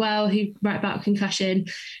colleagues as well who write about concussion,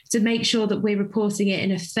 to make sure that we're reporting it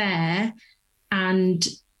in a fair and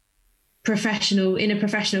in a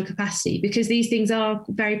professional capacity, because these things are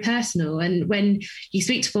very personal. And when you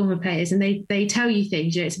speak to former players and they tell you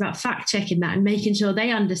things, it's about fact checking that and making sure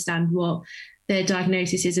they understand what their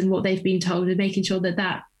diagnosis is and what they've been told, and making sure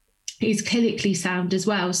that is clinically sound as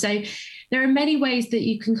well. So there are many ways that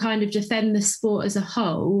you can kind of defend the sport as a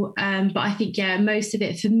whole. But I think, most of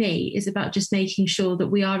it for me is about just making sure that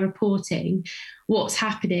we are reporting what's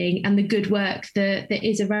happening and the good work that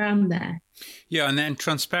is around there. Yeah, and then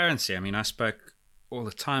transparency. I mean, I spoke all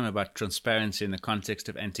the time about transparency in the context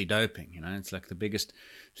of anti-doping. It's like the biggest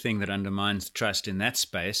thing that undermines trust in that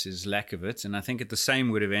space is lack of it. And I think the same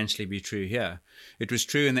would eventually be true here. It was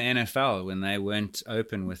true in the NFL when they weren't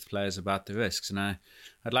open with players about the risks. And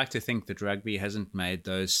I'd like to think that rugby hasn't made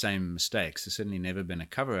those same mistakes. There's certainly never been a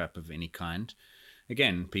cover-up of any kind.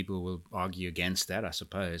 Again, people will argue against that, I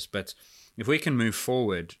suppose. But if we can move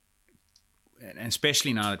forward, and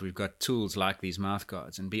especially now that we've got tools like these mouth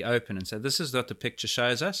guards, and be open and say, this is what the picture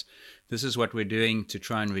shows us. This is what we're doing to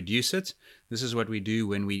try and reduce it. This is what we do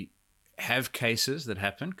when we have cases that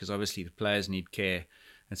happen, because obviously the players need care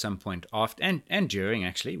at some point after and during,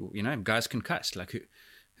 actually. Guys concussed. Like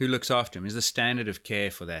who looks after them? Is the standard of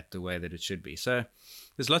care for that the way that it should be? So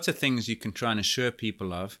there's lots of things you can try and assure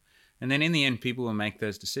people of. And then in the end, people will make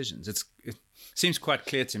those decisions. It seems quite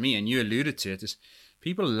clear to me, and you alluded to it, is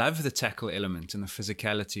people love the tackle element and the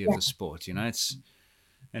physicality of the sport. It's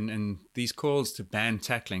and these calls to ban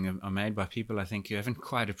tackling are made by people I think you haven't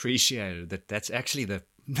quite appreciated that's actually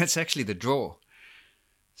the draw.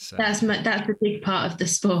 So that's a big part of the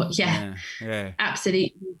sport. Yeah,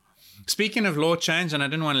 absolutely. Speaking of law change, and I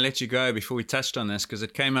didn't want to let you go before we touched on this because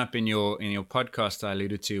it came up in your podcast I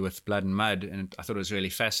alluded to with Blood and Mud, and I thought it was really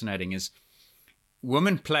fascinating, is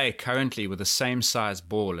women play currently with the same size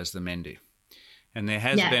ball as the men do. And there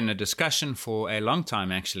has been a discussion for a long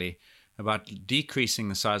time, actually, about decreasing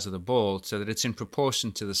the size of the ball so that it's in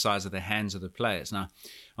proportion to the size of the hands of the players. Now,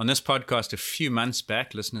 on this podcast a few months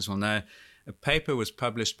back, listeners will know, a paper was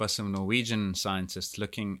published by some Norwegian scientists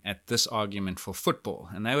looking at this argument for football.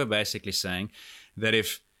 And they were basically saying that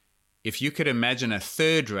if you could imagine I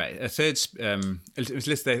think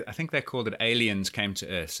they called it aliens came to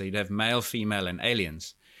Earth. So you'd have male, female, and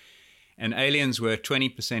aliens. And aliens were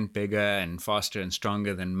 20% bigger and faster and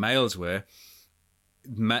stronger than males were.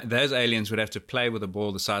 Those aliens would have to play with a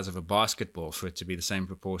ball the size of a basketball for it to be the same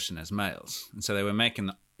proportion as males. And so they were making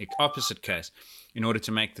the opposite case in order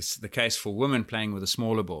to make the case for women playing with a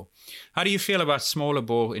smaller ball. How do you feel about smaller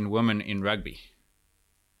ball in women in rugby?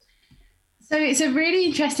 So it's a really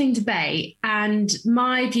interesting debate, and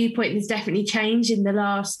my viewpoint has definitely changed in the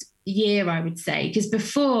last year, I would say, because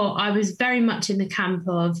before I was very much in the camp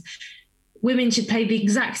of women should play the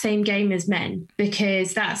exact same game as men,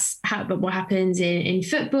 because that's what happens in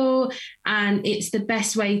football. And it's the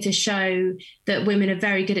best way to show that women are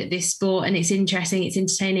very good at this sport, and it's interesting, it's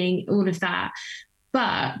entertaining, all of that.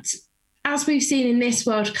 But as we've seen in this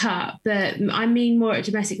World Cup, more at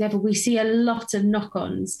domestic level, we see a lot of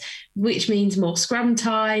knock-ons, which means more scrum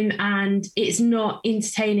time, and it's not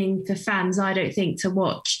entertaining for fans, I don't think, to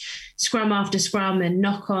watch scrum after scrum and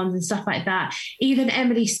knock-ons and stuff like that. Even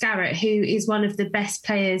Emily Scarrett, who is one of the best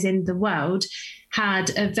players in the world,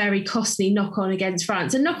 had a very costly knock-on against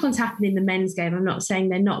France. And knock-ons happen in the men's game. I'm not saying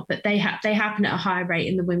they're not, but they happen at a higher rate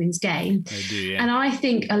in the women's game. They do, yeah. And I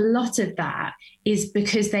think a lot of that is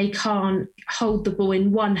because they can't hold the ball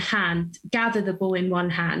in one hand, gather the ball in one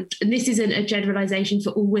hand. And this isn't a generalisation for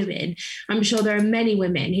all women. I'm sure there are many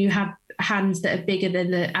women who have hands that are bigger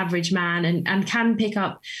than the average man and can pick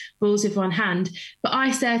up balls with one hand. But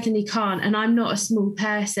I certainly can't. And I'm not a small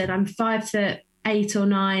person. I'm 5'8" or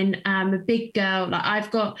 9. I'm a big girl.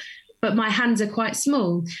 But my hands are quite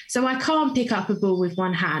small. So I can't pick up a ball with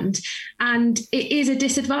one hand. And it is a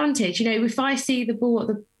disadvantage. You know, if I see the ball at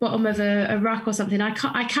the bottom of a ruck or something, I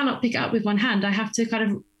cannot pick it up with one hand. I have to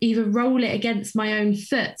kind of either roll it against my own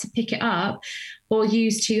foot to pick it up or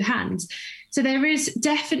use two hands. So there is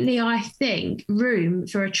definitely, I think, room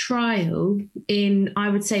for a trial in, I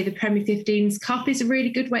would say, the Premier 15s Cup is a really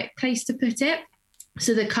good place to put it.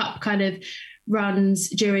 So the Cup kind of runs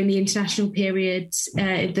during the international periods. So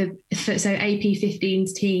AP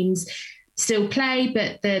 15s teams still play,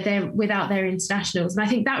 but they're without their internationals. And I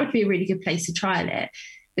think that would be a really good place to trial it,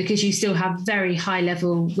 because you still have very high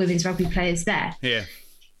level women's rugby players there. Yeah.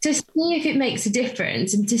 To see if it makes a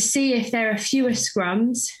difference and to see if there are fewer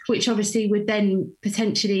scrums, which obviously would then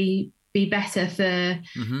potentially be better for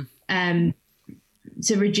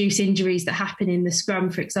to reduce injuries that happen in the scrum,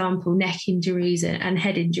 for example, neck injuries and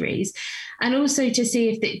head injuries. And also to see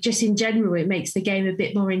if it, just in general, it makes the game a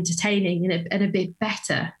bit more entertaining and a bit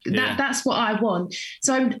better. Yeah. That's what I want.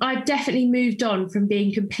 So I've definitely moved on from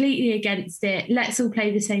being completely against it, let's all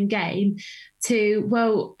play the same game, to,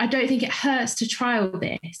 well, I don't think it hurts to trial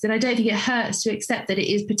this. And I don't think it hurts to accept that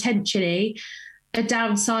it is potentially a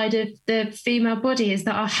downside of the female body, is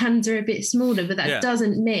that our hands are a bit smaller, but that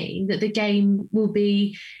doesn't mean that the game will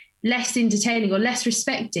be less entertaining or less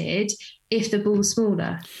respected if the ball's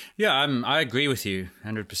smaller. Yeah, I agree with you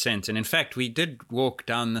 100%. And in fact, we did walk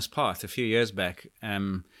down this path a few years back.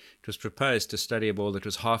 It was proposed to study a ball that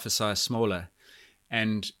was half a size smaller.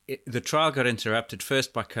 And the trial got interrupted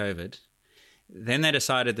first by COVID. Then they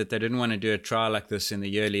decided that they didn't want to do a trial like this in the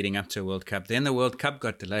year leading up to a World Cup. Then the World Cup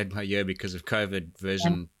got delayed by a year because of COVID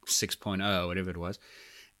version 6.0 or whatever it was.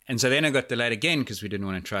 And so then it got delayed again because we didn't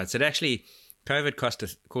want to try it. So it actually, COVID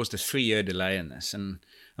caused a 3-year delay in this. And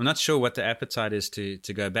I'm not sure what the appetite is to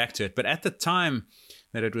go back to it. But at the time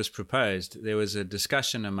that it was proposed, there was a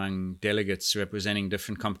discussion among delegates representing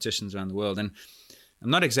different competitions around the world. And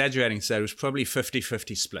I'm not exaggerating to say it was probably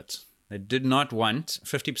 50-50 split. They did not want,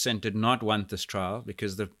 50% did not want this trial,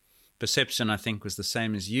 because the perception, I think, was the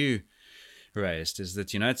same as you raised, is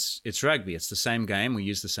that, you know, it's rugby. It's the same game. We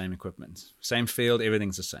use the same equipment, same field,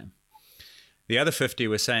 everything's the same. The other 50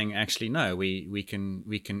 were saying, actually, no, we can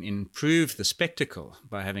improve the spectacle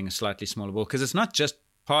by having a slightly smaller ball, because it's not just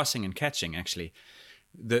passing and catching, actually.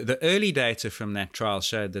 The early data from that trial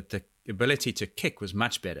showed that the ability to kick was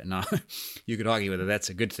much better. Now, you could argue whether that's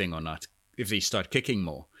a good thing or not if they start kicking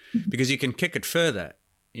more, because you can kick it further.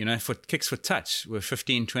 You know, kicks for touch were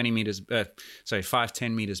 10 meters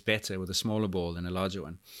better with a smaller ball than a larger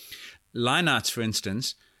one. Lineouts, for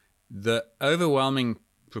instance, the overwhelming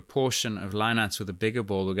proportion of lineouts with a bigger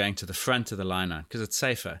ball were going to the front of the lineout because it's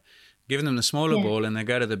safer. Give them the smaller ball and they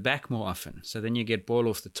go to the back more often. So then you get ball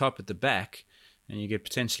off the top at the back, and you get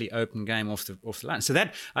potentially open game off the line. So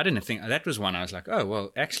that, I didn't think, that was one I was like, oh,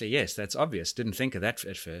 well, actually, yes, that's obvious. Didn't think of that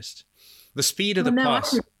at first. The speed of the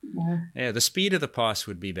pass. The speed of the pass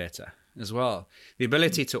would be better as well. The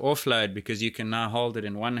ability to offload, because you can now hold it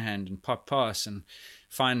in one hand and pop pass and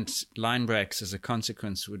find line breaks as a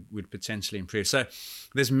consequence would potentially improve. So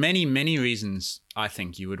there's many, many reasons I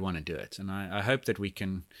think you would want to do it. And I hope that we can,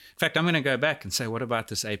 in fact, I'm going to go back and say, what about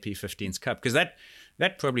this AP 15s Cup? Because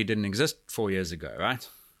that probably didn't exist 4 years ago, right?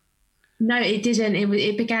 No, it didn't.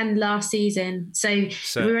 It began last season. So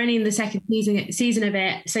we're only in the second season of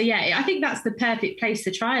it. So yeah, I think that's the perfect place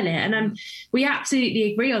to trial it. And we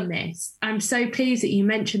absolutely agree on this. I'm so pleased that you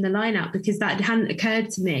mentioned the lineup, because that hadn't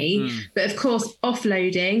occurred to me. But of course,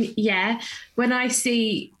 offloading, when I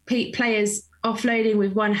see players offloading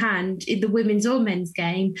with one hand in the women's or men's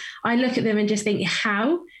game, I look at them and just think,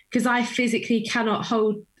 how? Because I physically cannot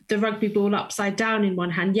hold the rugby ball upside down in one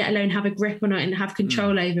hand, yet alone have a grip on it and have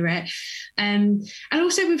control over it. And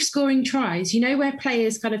also with scoring tries, you know, where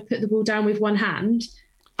players kind of put the ball down with one hand,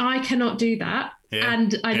 I cannot do that.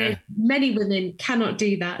 And I know many women cannot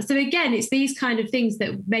do that. So again, it's these kind of things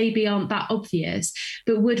that maybe aren't that obvious,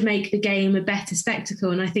 but would make the game a better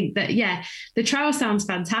spectacle. And I think that, the trial sounds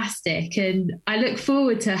fantastic. And I look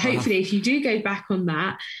forward to, hopefully, if you do go back on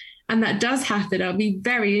that, and that does happen, I'll be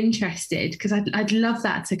very interested, because I'd love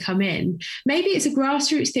that to come in. Maybe it's a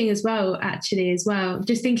grassroots thing as well,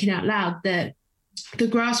 just thinking out loud, that the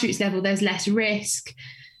grassroots level, there's less risk.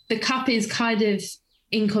 The cup is kind of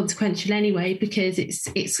inconsequential anyway, because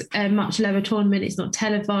it's a much lower tournament. It's not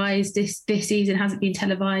televised. This season hasn't been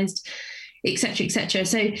televised, etc., etc.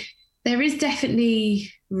 So there is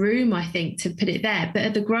definitely room, I think, to put it there. But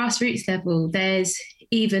at the grassroots level, there's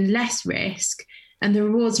even less risk, and the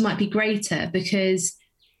rewards might be greater because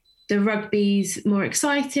the rugby's more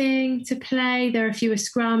exciting to play. There are fewer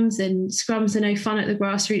scrums, and scrums are no fun at the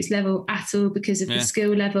grassroots level at all because of the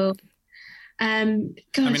skill level.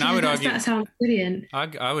 That sounds brilliant.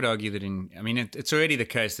 I would argue that it's already the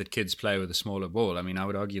case that kids play with a smaller ball. I mean, I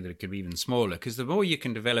would argue that it could be even smaller, because the more you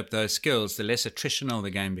can develop those skills, the less attritional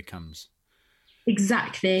the game becomes.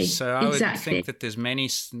 Exactly. So I would think that there's many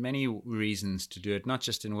reasons to do it, not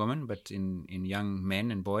just in women, but in young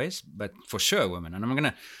men and boys, but for sure women. And I'm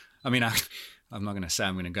not going to say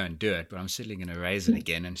I'm going to go and do it, but I'm certainly going to raise it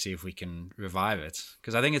again and see if we can revive it,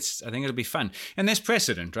 because I think it'll be fun. And there's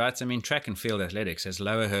precedent, right? I mean, track and field athletics has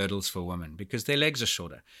lower hurdles for women because their legs are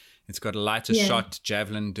shorter. It's got a lighter shot,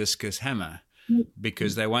 javelin, discus, hammer,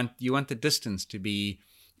 because you want the distance to be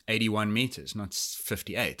 81 meters, not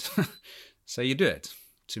 58. So you do it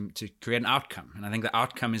to create an outcome, and I think the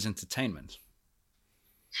outcome is entertainment.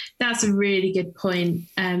 That's a really good point,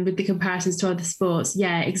 with the comparisons to other sports.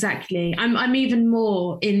 Yeah, exactly. I'm even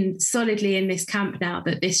more solidly in this camp now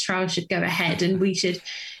that this trial should go ahead and we should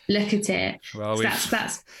look at it. Well, so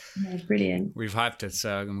that's brilliant. We've hyped it,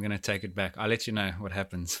 so I'm going to take it back. I'll let you know what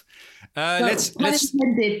happens. Let's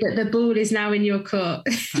intended that the ball is now in your court.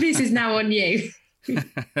 This is now on you.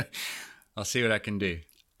 I'll see what I can do.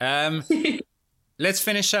 Let's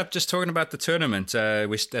finish up just talking about the tournament.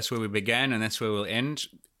 That's where we began and that's where we'll end.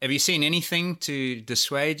 Have you seen anything to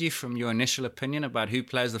dissuade you from your initial opinion about who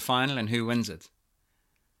plays the final and who wins it?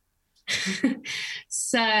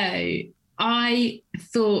 So I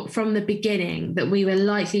thought from the beginning that we were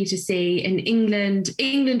likely to see England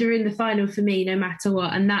are in the final for me no matter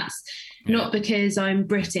what. And that's not because I'm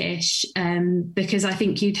British, because I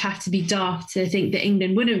think you'd have to be daft to think that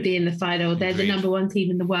England wouldn't be in the final. They're the number one team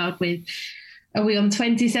in the world with... Are we on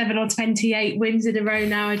 27 or 28 wins in a row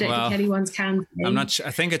now? I don't think anyone's counting. I'm not sure.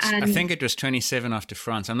 I think it was 27 after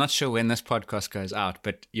France. I'm not sure when this podcast goes out,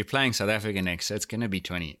 but you're playing South Africa next, so it's going to be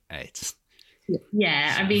 28.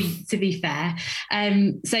 Yeah, I mean, to be fair.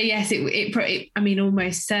 So yes, it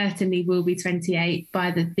almost certainly will be 28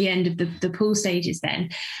 by the end of the pool stages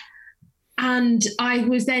then. And I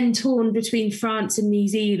was then torn between France and New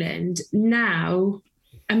Zealand. Now,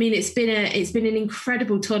 I mean, it's been an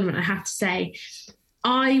incredible tournament, I have to say.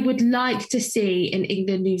 I would like to see an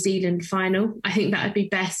England-New Zealand final. I think that would be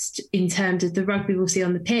best in terms of the rugby we'll see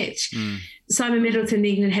on the pitch. Simon Middleton,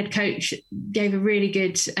 the England head coach, gave a really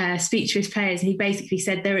good speech to his players. And he basically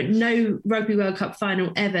said no Rugby World Cup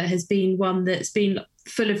final ever has been one that's been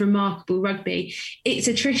full of remarkable rugby. It's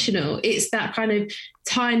attritional. It's that kind of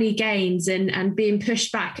tiny gains and being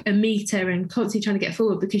pushed back a metre and constantly trying to get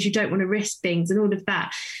forward because you don't want to risk things and all of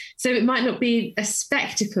that. So it might not be a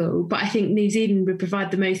spectacle, but I think New Zealand would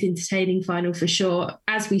provide the most entertaining final for sure.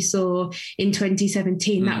 As we saw in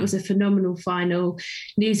 2017, that was a phenomenal final.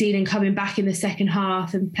 New Zealand coming back in the second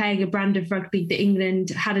half and playing a brand of rugby that England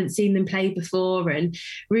hadn't seen them play before and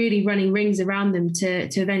really running rings around them to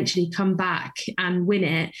eventually come back and win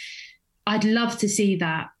it. I'd love to see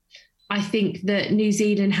that. I think that New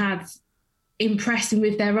Zealand have impressed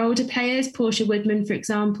with their older players. Portia Woodman, for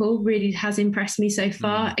example, really has impressed me so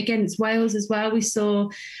far. Against Wales as well, we saw,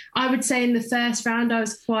 I would say in the first round, I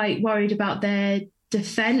was quite worried about their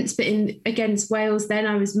defence, but against Wales then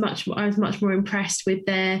I was much more impressed with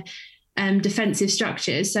their defensive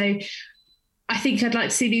structures. So I think I'd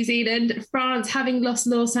like to see New Zealand. France, having lost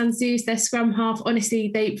Laure Sansus, their scrum half,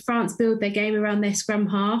 honestly, France build their game around their scrum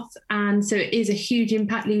half. And so it is a huge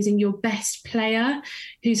impact losing your best player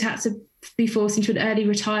who's had to be forced into an early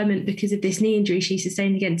retirement because of this knee injury she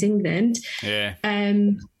sustained against England. Yeah.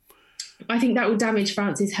 I think that will damage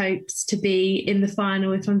France's hopes to be in the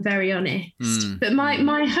final, if I'm very honest. But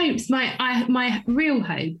my real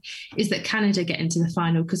hope is that Canada get into the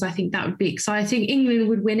final, because I think that would be exciting. England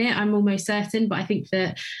would win it, I'm almost certain, but I think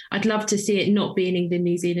that I'd love to see it not be an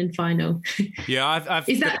England-New Zealand final. Yeah,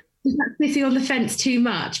 Is that sitting on the fence too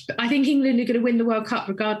much? But I think England are going to win the World Cup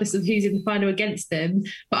regardless of who's in the final against them.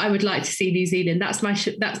 But I would like to see New Zealand. I'd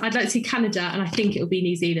like to see Canada, and I think it'll be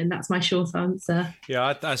New Zealand. That's my short answer.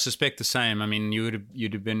 Yeah, I suspect the same. I mean,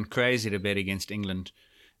 you'd have been crazy to bet against England.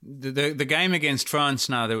 The game against France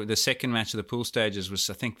now, the second match of the pool stages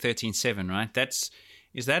was, I think, 13-7, right?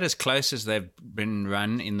 Is that as close as they've been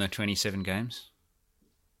run in the 27 games?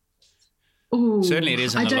 Ooh, certainly it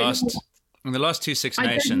is in the last two Six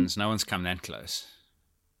Nations. No one's come that close.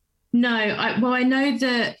 No, I know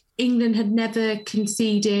that England had never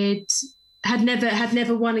conceded, had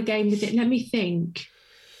never won a game with it. Let me think.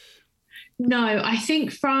 No, I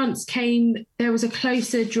think there was a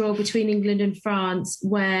closer draw between England and France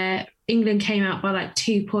where England came out by like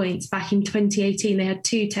 2 points back in 2018. They had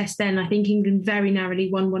 2 tests then. I think England very narrowly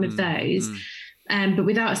won one of those. But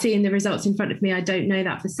without seeing the results in front of me, I don't know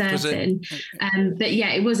that for certain. But yeah,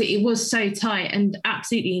 it was so tight, and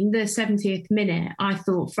absolutely in the 70th minute, I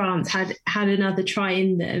thought France had another try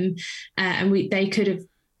in them, and they could have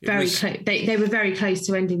they were very close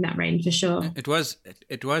to ending that reign for sure. It was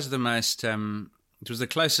the most. It was the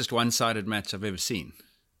closest one-sided match I've ever seen.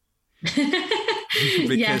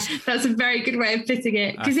 Yeah, that's a very good way of putting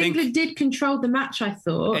it. Because England did control the match, I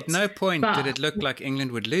thought. At no point did it look like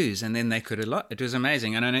England would lose, and then they could have lost. It was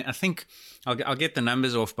amazing. And I think I'll get the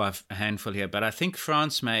numbers off by a handful here, but I think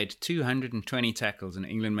France made 220 tackles and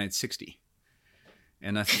England made 60.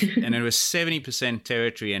 And and it was 70%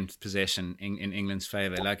 territory and possession in England's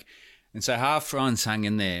favour. And so how France hung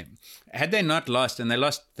in there. Had they not lost, and they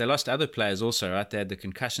lost other players also, right? They had the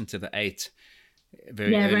concussion to the 8.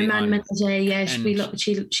 Roman Menage, she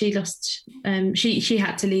lost. She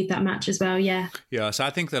had to leave that match as well. Yeah. So I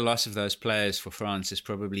think the loss of those players for France is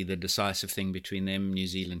probably the decisive thing between them, New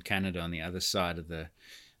Zealand, Canada on the other side of the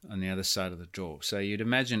draw. So you'd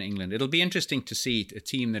imagine England. It'll be interesting to see a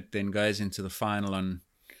team that then goes into the final on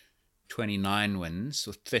 29 wins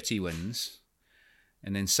or 30 wins,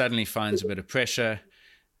 and then suddenly finds a bit of pressure.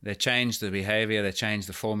 They change the behaviour, they change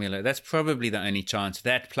the formula. That's probably the only chance.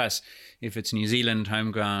 That plus, if it's New Zealand, home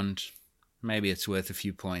ground, maybe it's worth a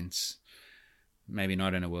few points. Maybe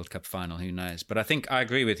not in a World Cup final, who knows? But I think I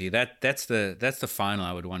agree with you. That's the final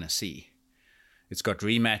I would want to see. It's got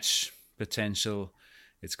rematch potential.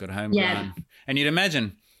 It's got home ground. And you'd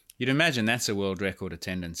imagine that's a world record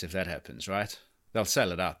attendance if that happens, right? They'll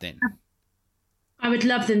sell it out then. I would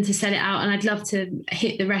love them to sell it out, and I'd love to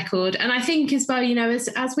hit the record. And I think as well,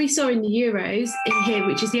 as we saw in the Euros in here,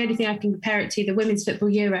 which is the only thing I can compare it to, the women's football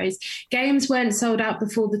Euros, games weren't sold out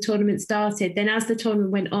before the tournament started. Then as the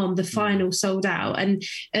tournament went on, the final sold out. And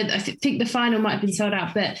I think the final might have been sold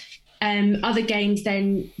out, but other games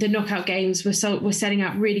then, the knockout games were selling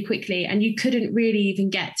out really quickly, and you couldn't really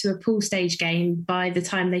even get to a pool stage game by the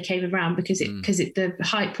time they came around because the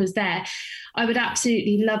hype was there. I would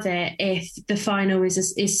absolutely love it if the final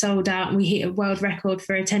is sold out and we hit a world record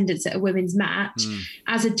for attendance at a women's match.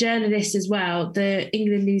 As a journalist as well, the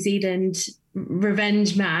England-New Zealand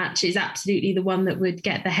revenge match is absolutely the one that would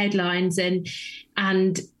get the headlines and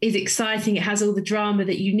is exciting. It has all the drama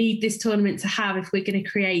that you need this tournament to have if we're going to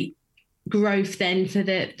create growth then for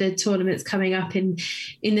the tournaments coming up in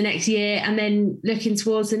the next year, and then looking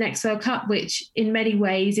towards the next World Cup, which in many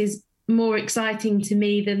ways is more exciting to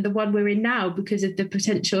me than the one we're in now because of the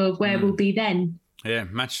potential of where we'll be then. Yeah,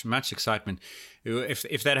 much excitement.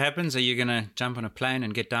 If that happens, are you going to jump on a plane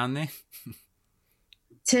and get down there?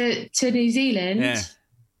 to New Zealand? Yeah.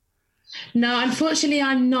 No, unfortunately,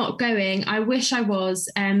 I'm not going. I wish I was.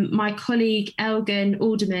 My colleague Elgin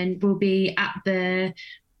Alderman will be at the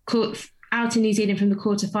court out in New Zealand from the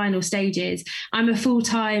quarterfinal stages. I'm a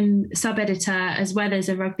full-time sub-editor as well as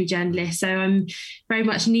a rugby journalist, so I'm very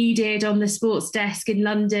much needed on the sports desk in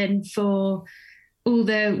London for all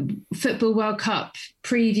the Football World Cup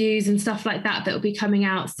previews and stuff like that will be coming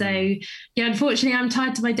out. So yeah, unfortunately I'm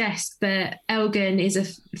tied to my desk, but Elgin is a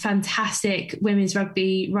fantastic women's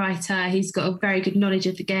rugby writer. He's got a very good knowledge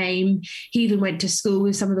of the game. He even went to school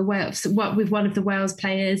with with one of the Wales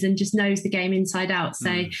players and just knows the game inside out.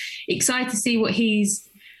 So excited to see what he's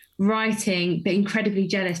writing, but incredibly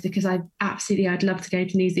jealous because I'd love to go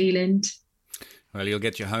to New Zealand. Well, you'll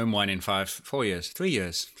get your home one in 3 years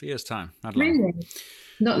time. Not long. Really?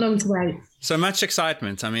 Not long to wait. So much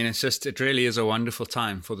excitement. I mean, it really is a wonderful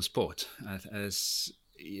time for the sport. As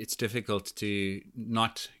it's difficult to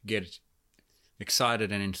not get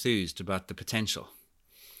excited and enthused about the potential.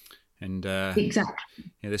 And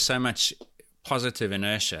exactly. There's so much positive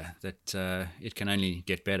inertia that it can only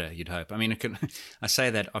get better, you'd hope. I mean, I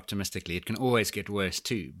say that optimistically. It can always get worse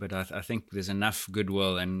too, but I think there's enough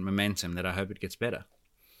goodwill and momentum that I hope it gets better.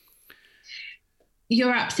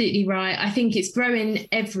 You're absolutely right. I think it's growing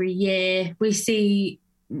every year. We see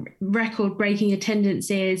record-breaking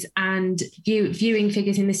attendances and viewing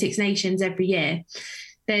figures in the Six Nations every year.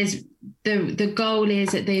 There's the goal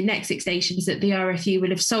is at the next Six Nations that the RFU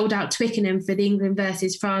will have sold out Twickenham for the England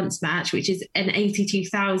versus France match, which is an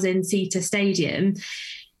 82,000 seater stadium.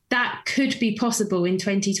 that could be possible in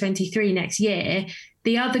 2023 next year.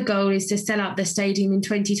 The other goal is to sell out the stadium in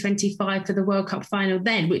 2025 for the World Cup final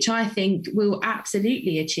then, which I think we'll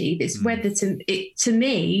absolutely achieve. It's whether to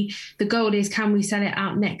me, the goal is, can we sell it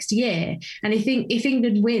out next year? And if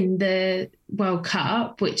England win the World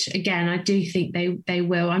Cup, which again, I do think they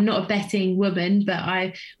will. I'm not a betting woman, but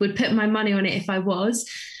I would put my money on it if I was.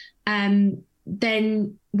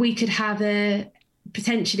 Then we could have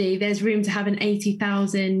potentially there's room to have an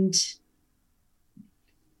 80,000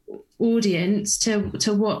 audience to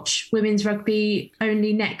watch women's rugby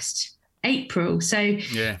only next April. So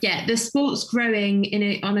the sport's growing in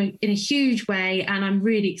a huge way, and I'm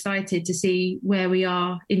really excited to see where we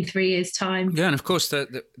are in 3 years' time. Yeah, and of course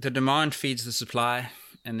the demand feeds the supply,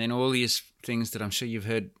 and then all these things that I'm sure you've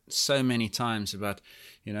heard so many times about,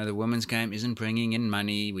 the women's game isn't bringing in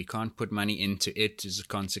money, we can't put money into it as a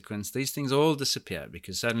consequence. These things all disappear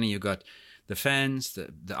because suddenly you've got the fans,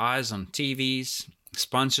 the eyes on TVs,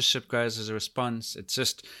 sponsorship grows as a response. It's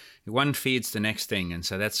just one feeds the next thing, and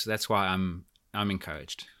so that's why I'm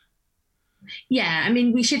encouraged. Yeah, I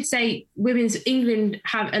mean, we should say women's England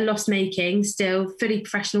have a loss making still, fully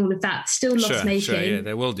professional, all of that, still loss making. Sure, yeah,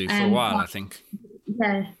 they will do for a while, I think.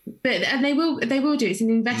 Yeah, and they will do. It's an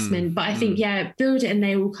investment, but I think build it and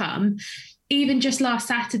they will come. Even just last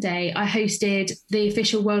Saturday, I hosted the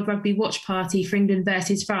official World Rugby watch party for England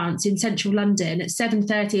versus France in central London at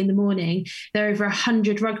 7:30 in the morning. There are over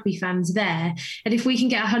 100 rugby fans there. And if we can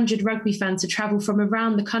get 100 rugby fans to travel from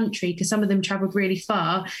around the country, because some of them travelled really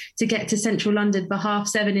far, to get to central London for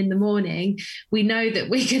 7:30 in the morning, we know that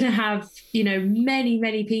we're going to have, many,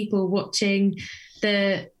 many people watching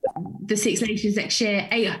the Six Nations next year.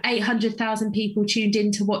 800,000 people tuned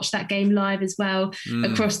in to watch that game live as well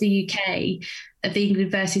across the UK at the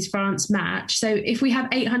England versus France match. So if we have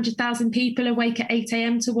 800,000 people awake at 8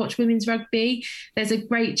 a.m. to watch women's rugby, there's a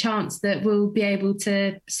great chance that we'll be able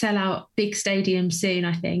to sell out big stadiums soon,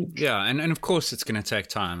 I think. Yeah, and of course it's going to take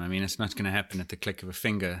time. I mean, it's not going to happen at the click of a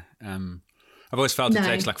finger. I've always felt it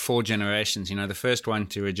takes like 4 generations. The first one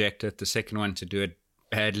to reject it, the second one to do it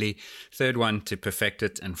badly, third one to perfect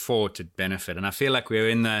it, and 4 to benefit. And I feel like we're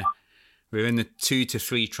in the 2 to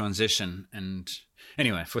 3 transition. And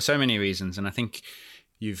anyway, for so many reasons, and I think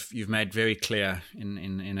you've made very clear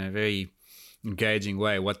in a very engaging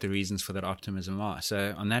way what the reasons for that optimism are.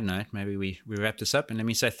 So on that note, maybe we wrap this up, and let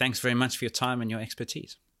me say thanks very much for your time and your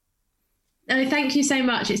expertise. Oh, thank you so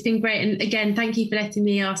much. It's been great. And again, thank you for letting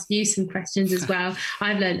me ask you some questions as well.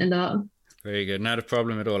 I've learned a lot. Very good. Not a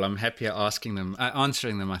problem at all. I'm happier answering them,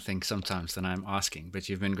 I think, sometimes than I'm asking. But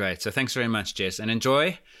you've been great. So thanks very much, Jess. And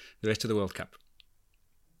enjoy the rest of the World Cup.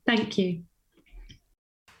 Thank you.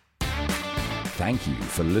 Thank you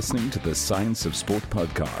for listening to the Science of Sport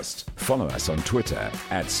podcast. Follow us on Twitter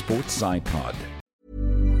 @SportsSciPod.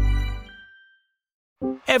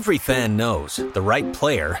 Every fan knows the right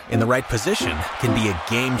player in the right position can be a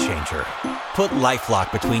game changer. Put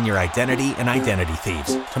LifeLock between your identity and identity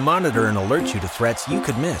thieves to monitor and alert you to threats you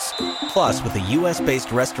could miss. Plus, with a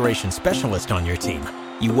U.S.-based restoration specialist on your team,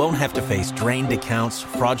 you won't have to face drained accounts,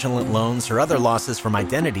 fraudulent loans, or other losses from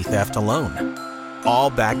identity theft alone. All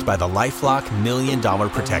backed by the LifeLock $1 Million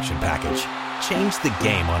Protection Package. Change the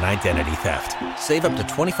game on identity theft. Save up to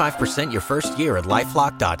 25% your first year at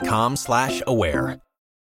LifeLock.com/aware.